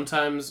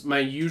 Sometimes my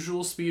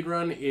usual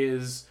speedrun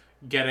is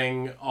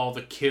getting all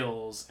the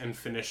kills and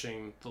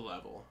finishing the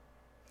level.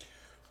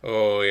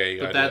 Oh, yeah, you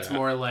got But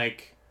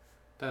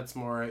that's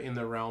more in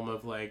the realm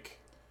of like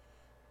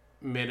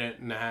minute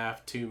and a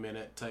half, 2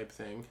 minute type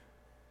thing.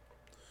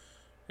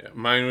 Yeah,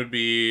 mine would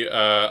be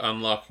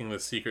unlocking the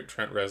secret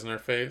Trent Reznor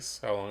face.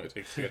 How long it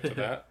takes to get to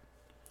that.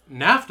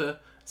 NAFTA,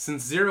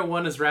 since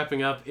 01 is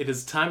wrapping up, it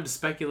is time to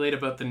speculate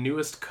about the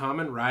newest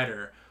Kamen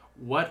Rider.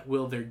 What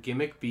will their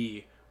gimmick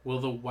be? Will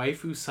the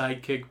waifu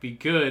sidekick be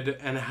good?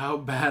 And how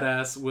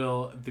badass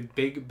will the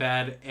big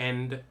bad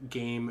end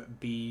game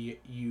be?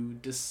 You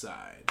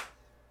decide.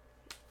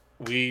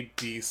 We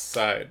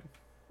decide.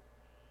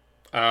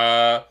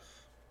 Well,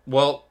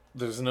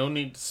 there's no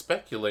need to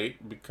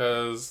speculate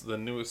because the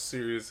newest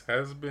series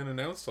has been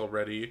announced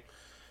already,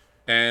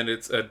 and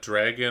it's a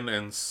dragon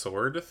and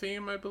sword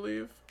theme, I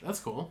believe. That's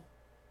cool.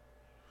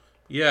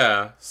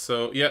 Yeah,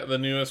 so yeah, the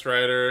newest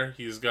rider,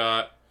 he's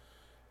got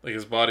like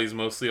his body's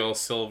mostly all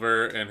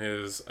silver, and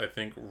his I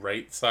think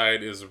right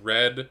side is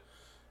red,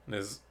 and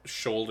his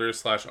shoulder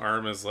 /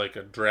 arm is like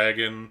a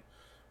dragon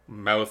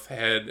mouth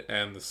head,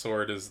 and the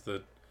sword is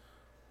the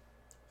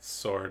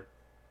sword.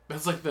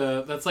 That's like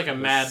a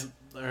Mad,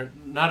 or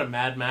not a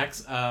Mad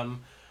Max, a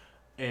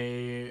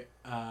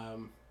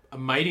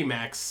Mighty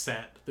Max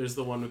set. There's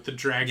the one with the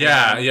dragon.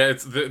 Yeah,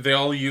 it's they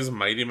all use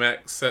Mighty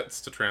Max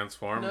sets to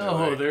transform.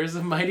 No, there's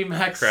a Mighty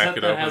Max crack set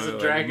it that open has a and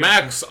dragon.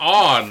 Max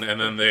on,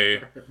 and then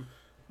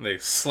they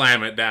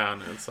slam it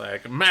down, and it's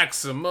like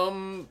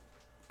maximum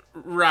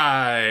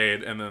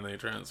ride, and then they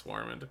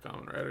transform into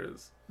Kamen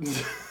Riders.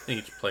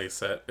 Each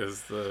playset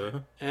is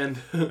the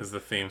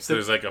theme. So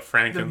there's like a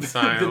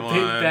Frankenstein the one,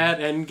 big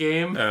bad end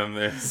game. and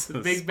there's The the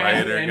big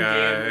bad spider end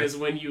guy. game is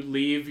when you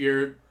leave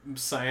your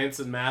science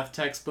and math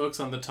textbooks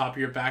on the top of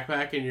your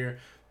backpack, and your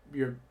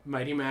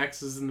Mighty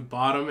Max is in the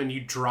bottom, and you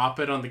drop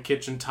it on the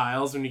kitchen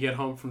tiles when you get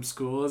home from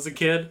school as a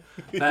kid.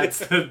 That's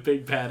the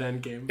big bad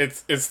end game.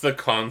 It's the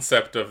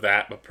concept of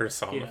that, but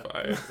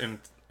personified,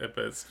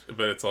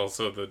 but it's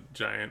also the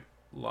giant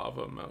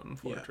lava mountain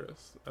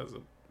fortress as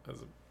a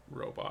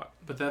robot.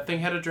 But that thing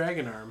had a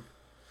dragon arm.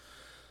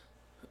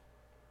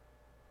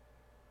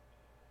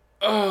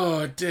 Oh,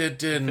 it did,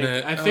 didn't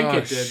it? I think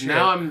it did. Shit.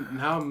 Now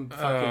I'm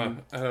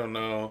fucking. I don't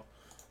know.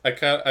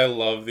 I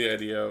love the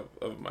idea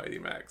of Mighty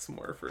Max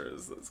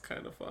Morphers. That's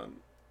kind of fun.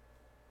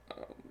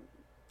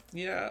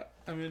 Yeah,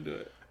 I'm into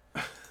it.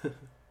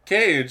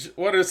 Cage,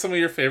 what are some of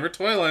your favorite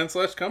toy lines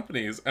 /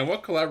 companies, and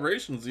what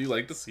collaborations do you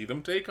like to see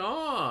them take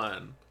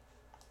on?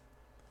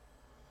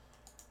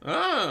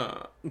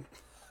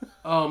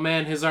 Oh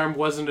man, his arm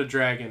wasn't a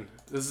dragon.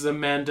 This is a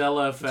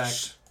Mandela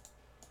effect.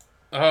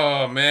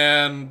 Oh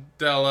man,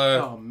 Della.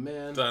 Oh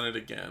man, Done it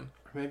again.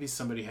 or maybe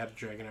somebody had a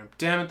dragon arm.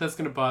 Damn it, that's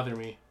gonna bother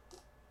me.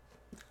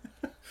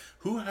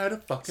 Who had a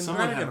fucking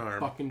Someone dragon had a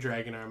arm? fucking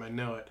dragon arm. I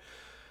know it.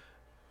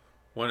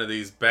 One of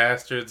these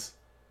bastards.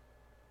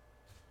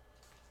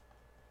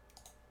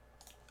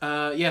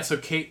 Yeah. So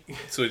Kate.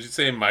 So would you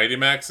say Mighty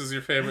Max is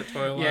your favorite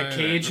toy line? Yeah,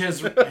 Cage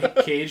has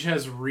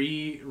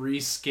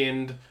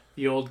reskinned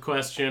the old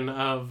question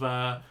of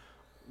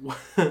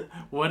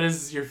what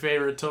is your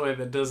favorite toy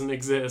that doesn't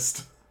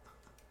exist?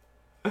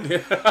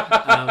 What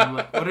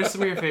are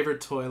some of your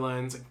favorite toy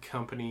lines,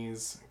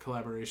 companies,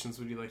 collaborations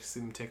would you like to see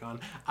them take on?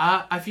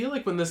 I feel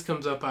like when this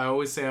comes up, I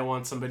always say I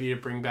want somebody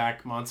to bring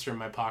back Monster in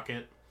My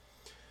Pocket.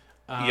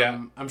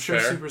 Yeah, I'm sure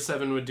fair. Super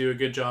 7 would do a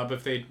good job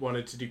if they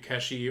wanted to do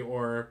Keshi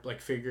or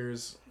like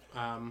figures.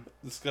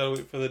 Just gotta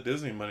wait for the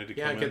Disney money to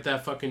come in. Get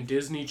that fucking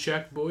Disney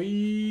check,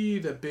 boy.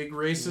 That big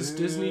racist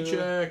Disney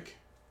check.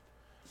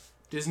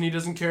 Disney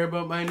doesn't care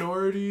about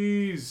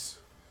minorities.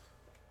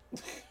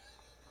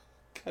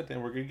 God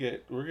damn, we're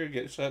gonna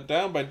get shut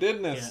down by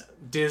Disney. Yeah.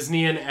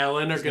 Disney and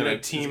Ellen are gonna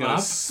team up.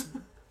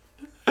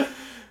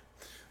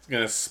 He's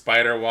gonna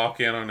spider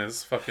walk in on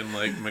his fucking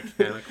like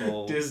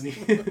mechanical.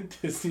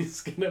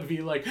 Disney's gonna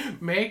be like,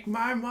 make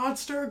my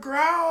monster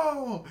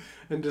grow,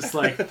 and just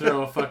like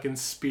throw a fucking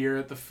spear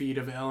at the feet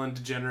of Ellen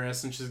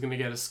DeGeneres, and she's gonna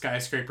get a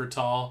skyscraper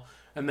tall.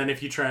 And then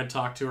if you try and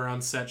talk to her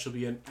on set, she'll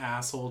be an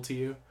asshole to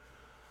you.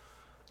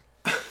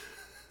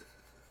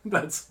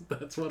 That's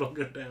what'll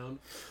go down.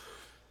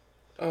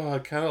 Oh, I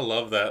kind of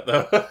love that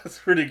though. It's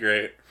pretty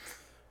great.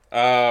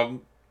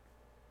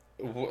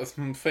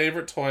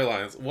 Favorite toy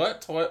lines?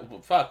 What toy?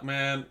 Fuck,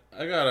 man,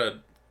 I gotta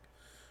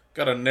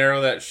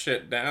narrow that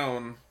shit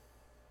down.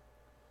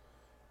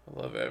 I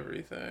love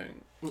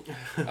everything.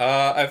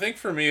 I think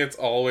for me, it's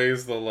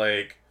always the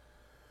like.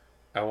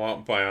 I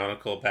want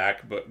Bionicle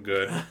back, but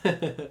good.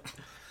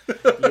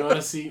 You want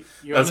to see?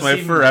 That's my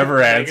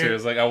forever answer.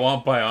 Is like I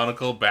want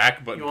Bionicle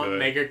back, but you good. want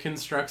Mega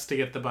Constructs to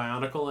get the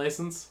Bionicle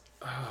license?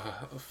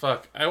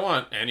 Fuck. I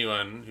want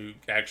anyone who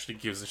actually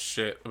gives a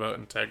shit about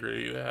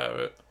integrity to have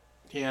it.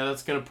 Yeah,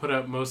 that's gonna put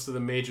out most of the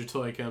major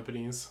toy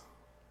companies.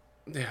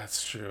 Yeah,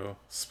 it's true.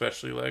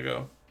 Especially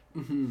Lego.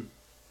 Mm-hmm.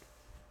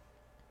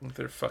 With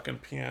their fucking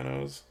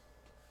pianos.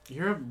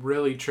 You're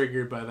really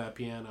triggered by that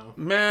piano.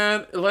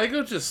 Man,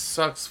 Lego just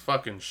sucks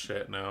fucking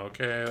shit now,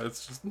 okay?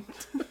 It's just...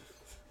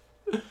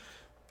 This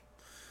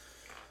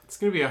is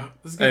gonna be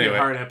a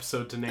hard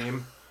episode to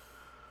name.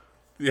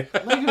 Yeah.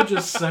 Lego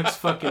just sucks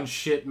fucking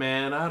shit,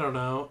 man. I don't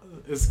know.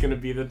 It's gonna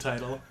be the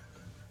title.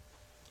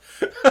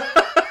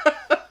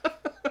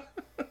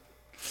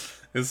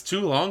 It's too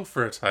long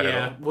for a title.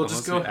 Yeah, we'll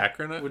just go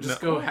acronym. We'll just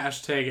go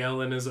hashtag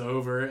Ellen is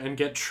over and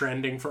get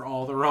trending for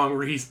all the wrong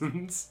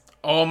reasons.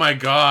 Oh my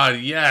god,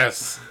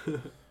 yes.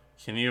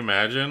 Can you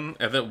imagine?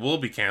 And that will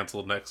be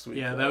canceled next week.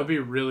 Yeah, though. that would be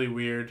really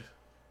weird.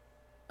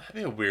 That'd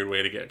be a weird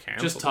way to get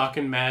canceled. Just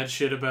talking mad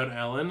shit about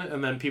Ellen,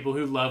 and then people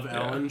who love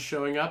Ellen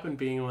showing up and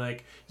being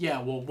like,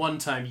 yeah, well, one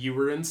time you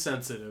were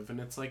insensitive. And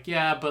it's like,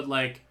 yeah, but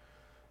like,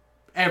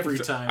 every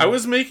time. I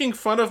was making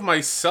fun of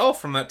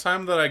myself from that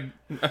time that I...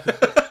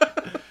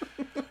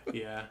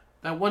 Yeah.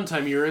 That one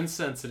time you were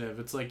insensitive.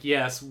 It's like,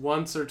 yes,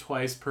 once or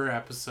twice per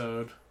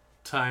episode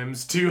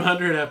times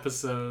 200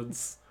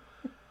 episodes.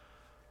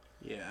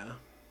 Yeah.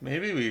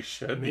 Maybe we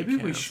should.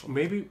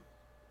 Maybe.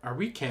 Are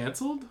we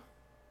canceled?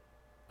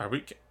 Are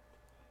we?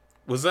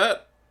 Was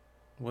that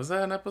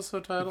an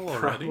episode title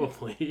already?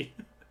 Probably.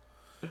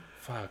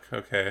 Fuck.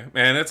 Okay,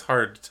 man. It's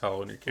hard to tell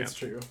when you're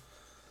canceled.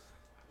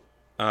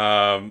 That's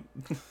true.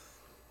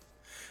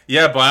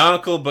 Yeah,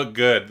 Bionicle but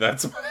good.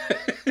 That's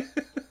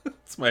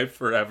my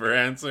forever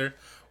answer.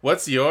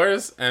 What's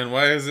yours, and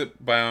why is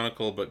it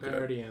Bionicle but good? I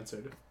already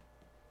answered.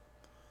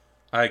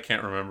 I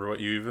can't remember what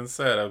you even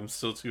said. I'm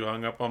still too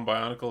hung up on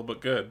Bionicle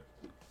but good.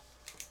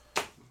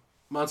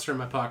 Monster in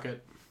my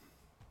pocket.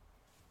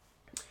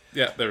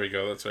 Yeah, there we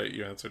go. That's right.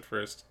 You answered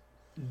first.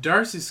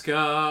 Darcy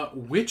Ska,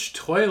 which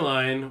toy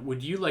line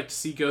would you like to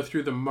see go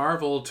through the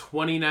Marvel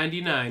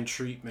 2099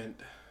 treatment?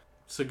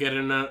 So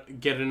getting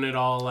it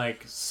all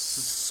like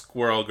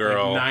Squirrel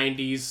Girl, like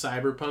 90s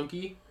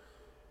cyberpunky.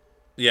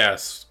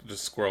 Yes,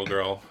 just Squirrel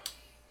Girl.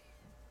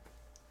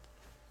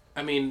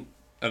 I mean,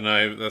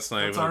 that's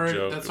not even a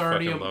joke. That's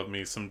already love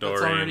me some Doreen.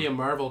 That's already a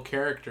Marvel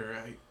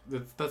character.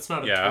 That's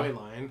not a toy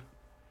line.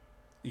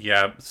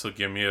 Yeah, so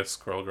give me a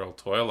Squirrel Girl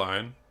toy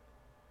line.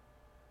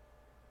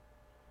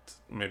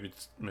 Maybe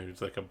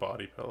it's like a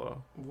body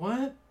pillow.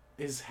 What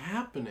is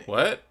happening?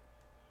 What?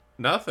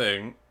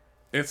 Nothing.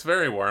 It's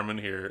very warm in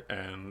here,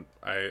 and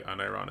I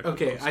unironically...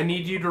 Okay, I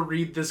need you to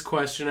read this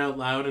question out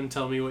loud and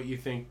tell me what you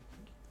think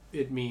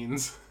it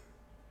means.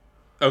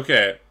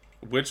 Okay,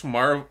 which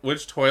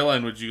toy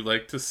line would you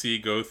like to see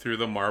go through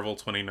the Marvel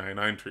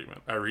 2099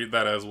 treatment? I read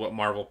that as what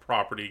Marvel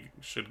property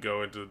should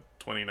go into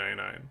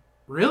 2099.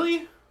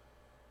 Really?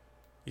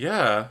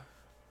 Yeah.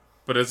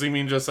 But does he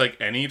mean just like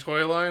any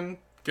toy line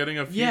getting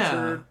a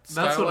future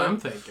that's what line? I'm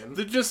thinking.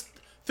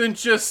 Then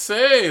just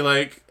say,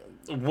 like,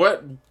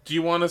 what do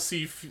you want to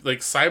see, like,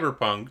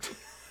 cyberpunked?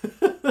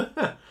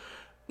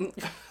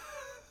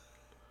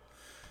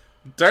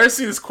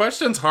 Darcy, this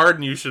question's hard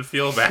and you should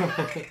feel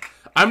bad.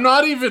 I'm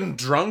not even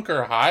drunk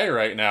or high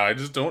right now. I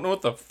just don't know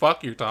what the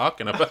fuck you're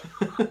talking about.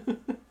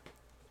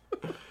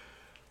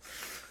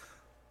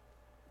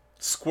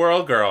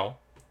 Squirrel Girl.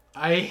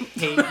 I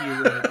hate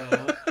you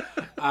right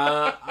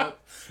now.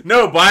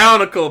 No,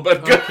 Bionicle,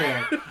 but good.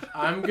 Okay,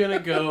 I'm gonna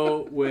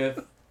go with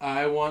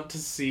I want to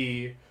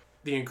see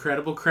the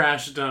Incredible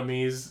Crash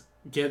Dummies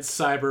get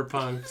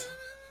cyberpunked,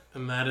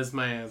 and that is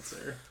my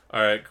answer.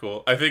 Alright,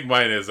 cool. I think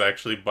mine is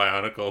actually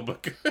Bionicle,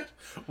 but good.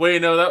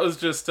 Wait, no, that was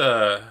just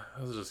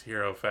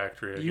Hero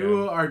Factory again.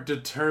 You are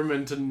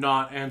determined to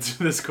not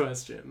answer this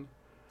question.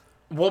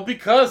 Well,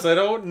 because I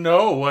don't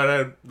know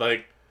what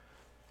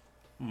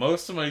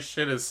most of my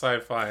shit is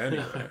sci-fi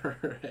anyway.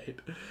 Right.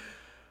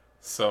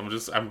 So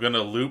I'm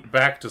gonna loop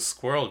back to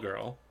Squirrel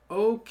Girl.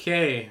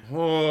 Okay.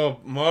 Oh,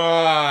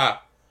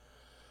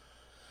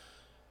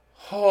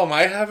 am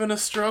I having a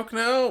stroke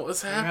now?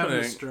 What's happening? You're having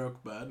a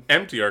stroke, bud.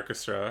 Empty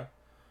Orchestra.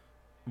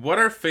 What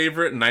are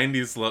favorite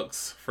 90s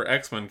looks for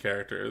X-Men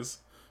characters?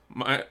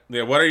 What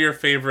are your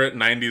favorite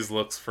 90s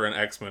looks for an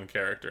X-Men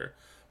character?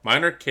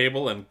 Mine are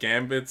Cable and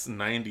Gambit's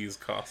 90s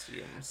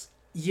costumes.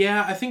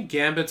 Yeah, I think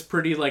Gambit's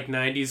pretty,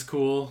 90s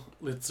cool.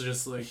 It's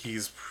just,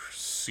 He's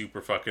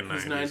super fucking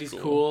 90s, he's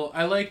 90s cool.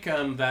 I like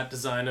that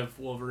design of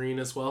Wolverine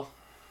as well.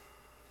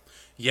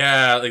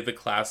 Yeah, the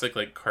classic,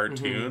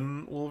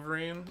 cartoon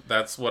Wolverine.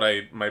 That's what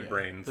my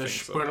brain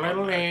thinks of.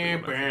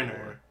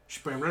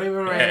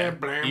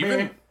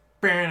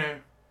 Banner.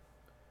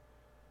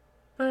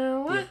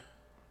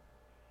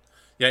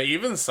 Yeah,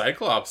 even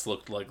Cyclops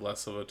looked like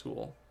less of a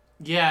tool.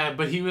 Yeah,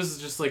 but he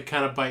was just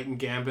kind of biting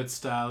Gambit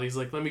style. He's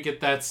like, let me get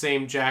that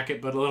same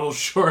jacket but a little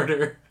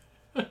shorter.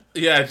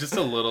 Yeah, just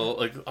a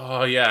little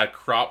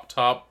crop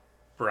top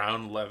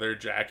brown leather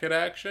jacket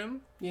action.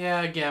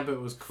 Yeah,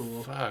 Gambit was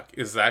cool. Fuck,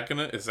 is that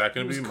gonna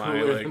be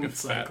my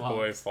fat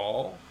boy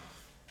fall?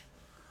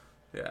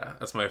 Yeah,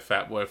 that's my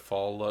fat boy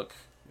fall look.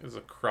 Is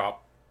a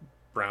crop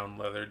brown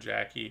leather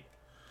jacket.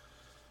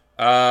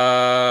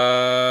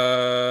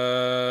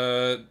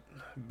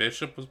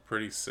 Bishop was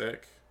pretty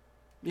sick.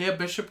 Yeah,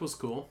 Bishop was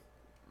cool.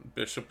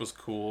 Jubilee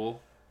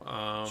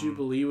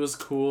was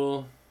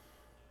cool.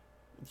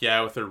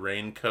 Yeah, with her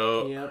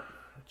raincoat. Yep.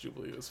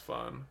 Jubilee was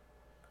fun.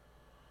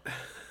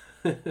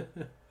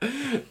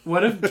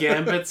 What if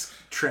Gambit's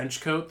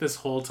trench coat this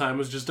whole time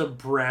was just a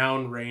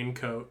brown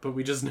raincoat, but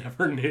we just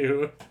never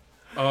knew?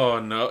 Oh,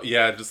 no.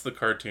 Yeah, just the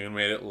cartoon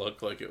made it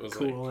look like it was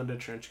cool in a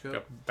trench coat.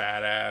 Like a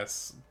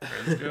badass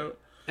trench coat.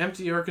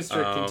 Empty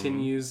Orchestra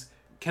continues.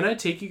 Can I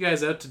take you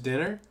guys out to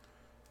dinner?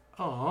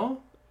 Aww.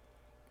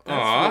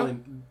 Really,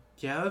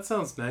 yeah, that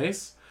sounds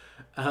nice.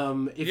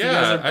 If you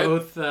guys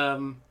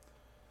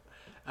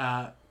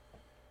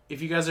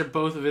are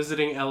both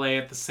visiting LA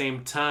at the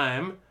same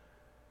time,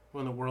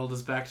 when the world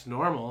is back to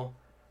normal,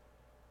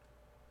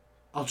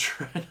 I'll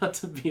try not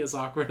to be as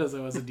awkward as I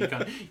was at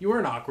Decon. You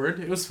weren't awkward.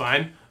 It was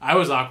fine. I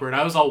was awkward.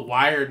 I was all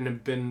wired and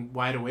had been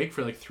wide awake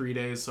for 3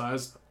 days, so I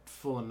was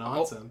full of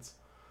nonsense.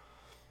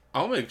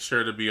 I'll make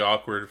sure to be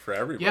awkward for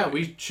everybody. Yeah,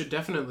 we should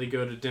definitely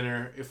go to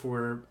dinner if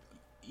we're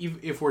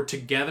if we're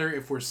together,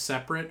 if we're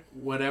separate,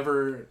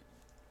 whatever.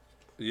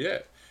 Yeah.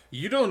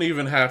 You don't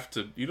even have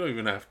to pay.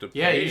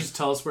 Yeah, you just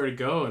tell us where to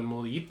go and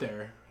we'll eat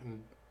there.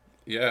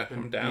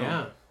 I'm down.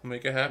 Yeah.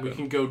 Make it happen. We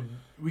can go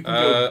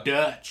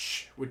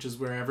Dutch, which is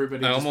where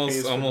everybody I just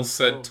pays for almost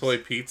said themselves. Toy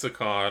Pizza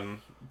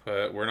Con,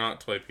 but we're not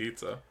Toy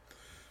Pizza.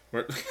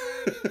 We're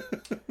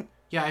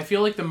Yeah, I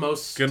feel like the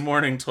most Good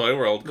Morning Toy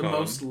World the Con.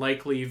 most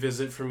likely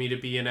visit for me to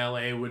be in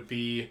LA would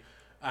be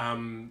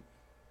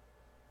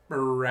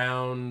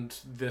around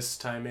this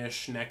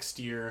time-ish next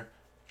year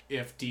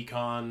if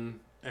DCon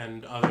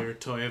and other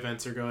toy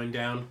events are going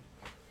down.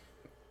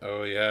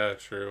 Oh yeah,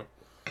 true.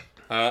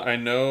 I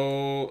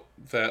know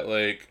that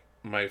like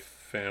my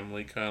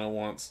family kind of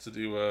wants to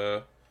do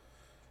a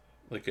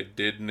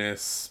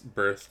Didness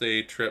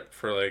birthday trip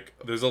for like.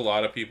 There's a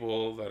lot of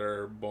people that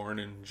are born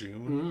in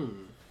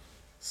June,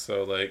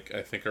 so like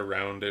I think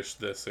aroundish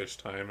this-ish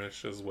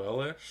time-ish as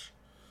well-ish.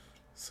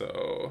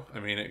 So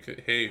I mean, it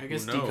could. Hey, I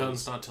guess who knows?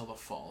 DCon's not till the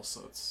fall,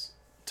 so it's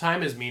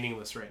time is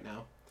meaningless right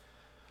now.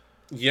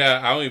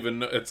 Yeah, I don't even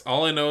know. It's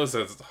all I know is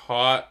that it's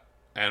hot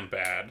and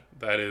bad.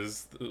 That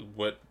is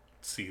what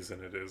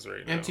season it is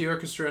right now. Empty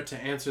Orchestra, to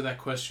answer that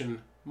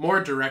question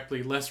more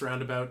directly, less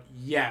roundabout,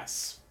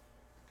 yes.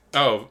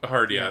 Oh,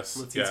 hard yes.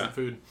 Let's eat some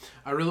food.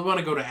 I really want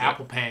to go to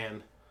Apple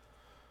Pan.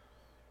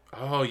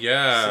 Oh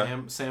yeah.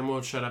 Sam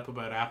won't shut up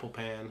about Apple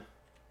Pan.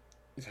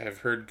 I've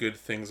heard good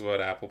things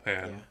about Apple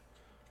Pan.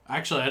 Yeah.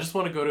 Actually, I just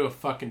want to go to a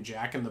fucking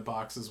Jack in the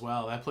Box as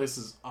well. That place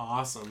is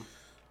awesome.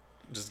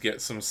 Just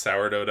get some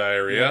sourdough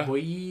diarrhea. Yeah,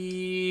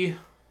 boy.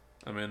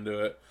 I'm into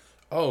it.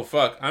 Oh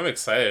fuck, I'm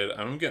excited.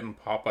 I'm getting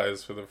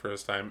Popeyes for the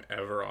first time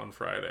ever on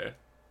Friday.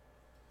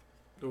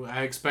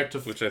 I expect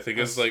Which I think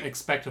is like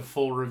expect a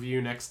full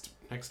review next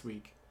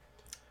week.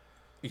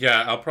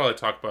 Yeah, I'll probably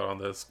talk about it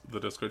on the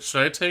Discord.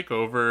 Should I take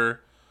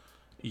over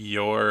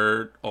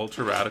your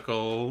Ultra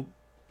Radical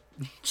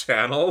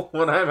channel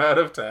when I'm out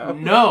of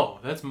town? No,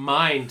 that's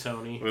mine,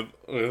 Tony.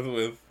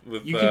 With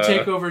you can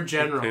take over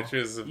General.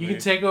 Pictures of you me.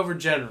 can take over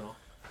General.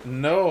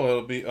 No,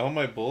 it'll be all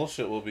my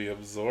bullshit will be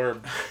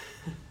absorbed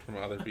from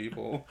other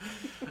people.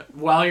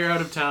 While you're out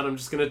of town, I'm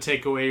just gonna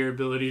take away your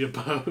ability to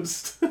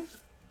post.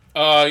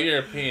 Oh, you're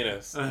a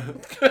penis.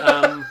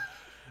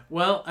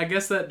 Well, I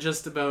guess that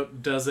just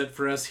about does it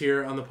for us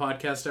here on the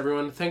podcast,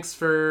 everyone. Thanks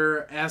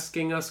for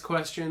asking us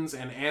questions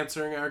and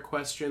answering our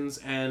questions.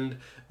 And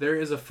there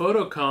is a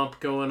photo comp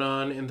going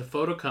on in the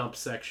photo comp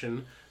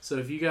section. So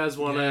if you guys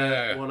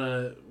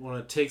wanna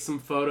take some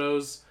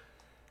photos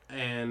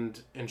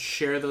and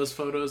share those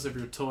photos of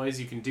your toys,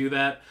 you can do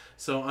that.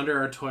 So under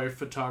our toy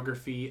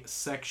photography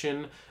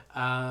section,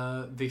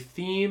 the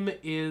theme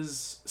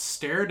is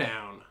stare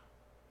down.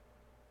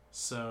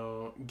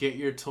 So get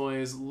your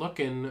toys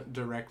looking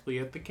directly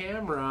at the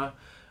camera.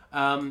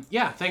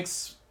 Yeah,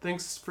 thanks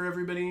for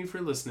everybody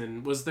for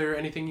listening. Was there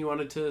anything you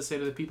wanted to say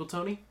to the people,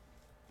 Tony?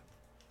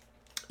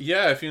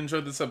 Yeah, if you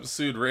enjoyed this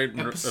episode, rate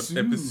Episode.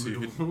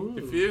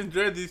 If you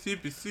enjoyed this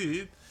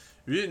episode,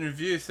 written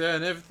review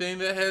and everything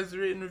that has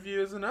written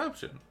review as an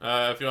option.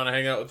 If you want to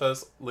hang out with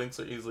us, links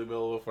are easily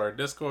available for our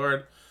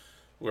Discord.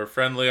 We're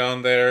friendly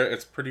on there.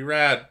 It's pretty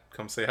rad.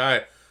 Come say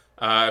hi.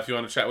 If you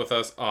want to chat with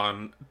us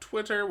on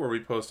Twitter, where we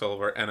post all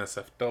of our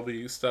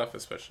NSFW stuff,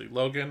 especially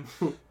Logan,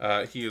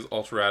 he is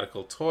Ultra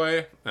Radical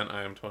Toy, and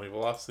I am Tony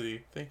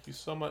Velocity. Thank you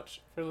so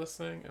much for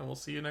listening, and we'll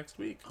see you next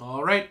week.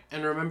 All right,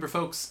 and remember,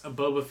 folks, a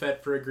Boba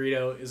Fett for a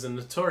Greedo is a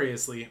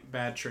notoriously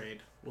bad trade.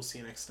 We'll see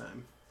you next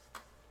time.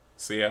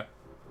 See ya.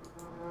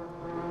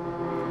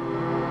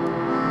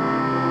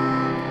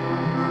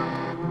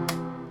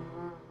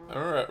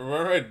 Alright,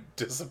 remember I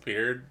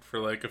disappeared for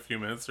like a few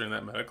minutes during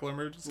that medical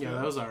emergency? Yeah,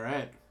 that was all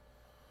right.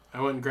 I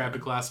went and grabbed a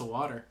glass of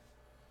water.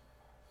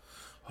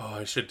 Oh,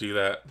 I should do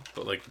that,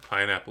 but like the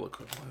pineapple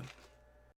equivalent.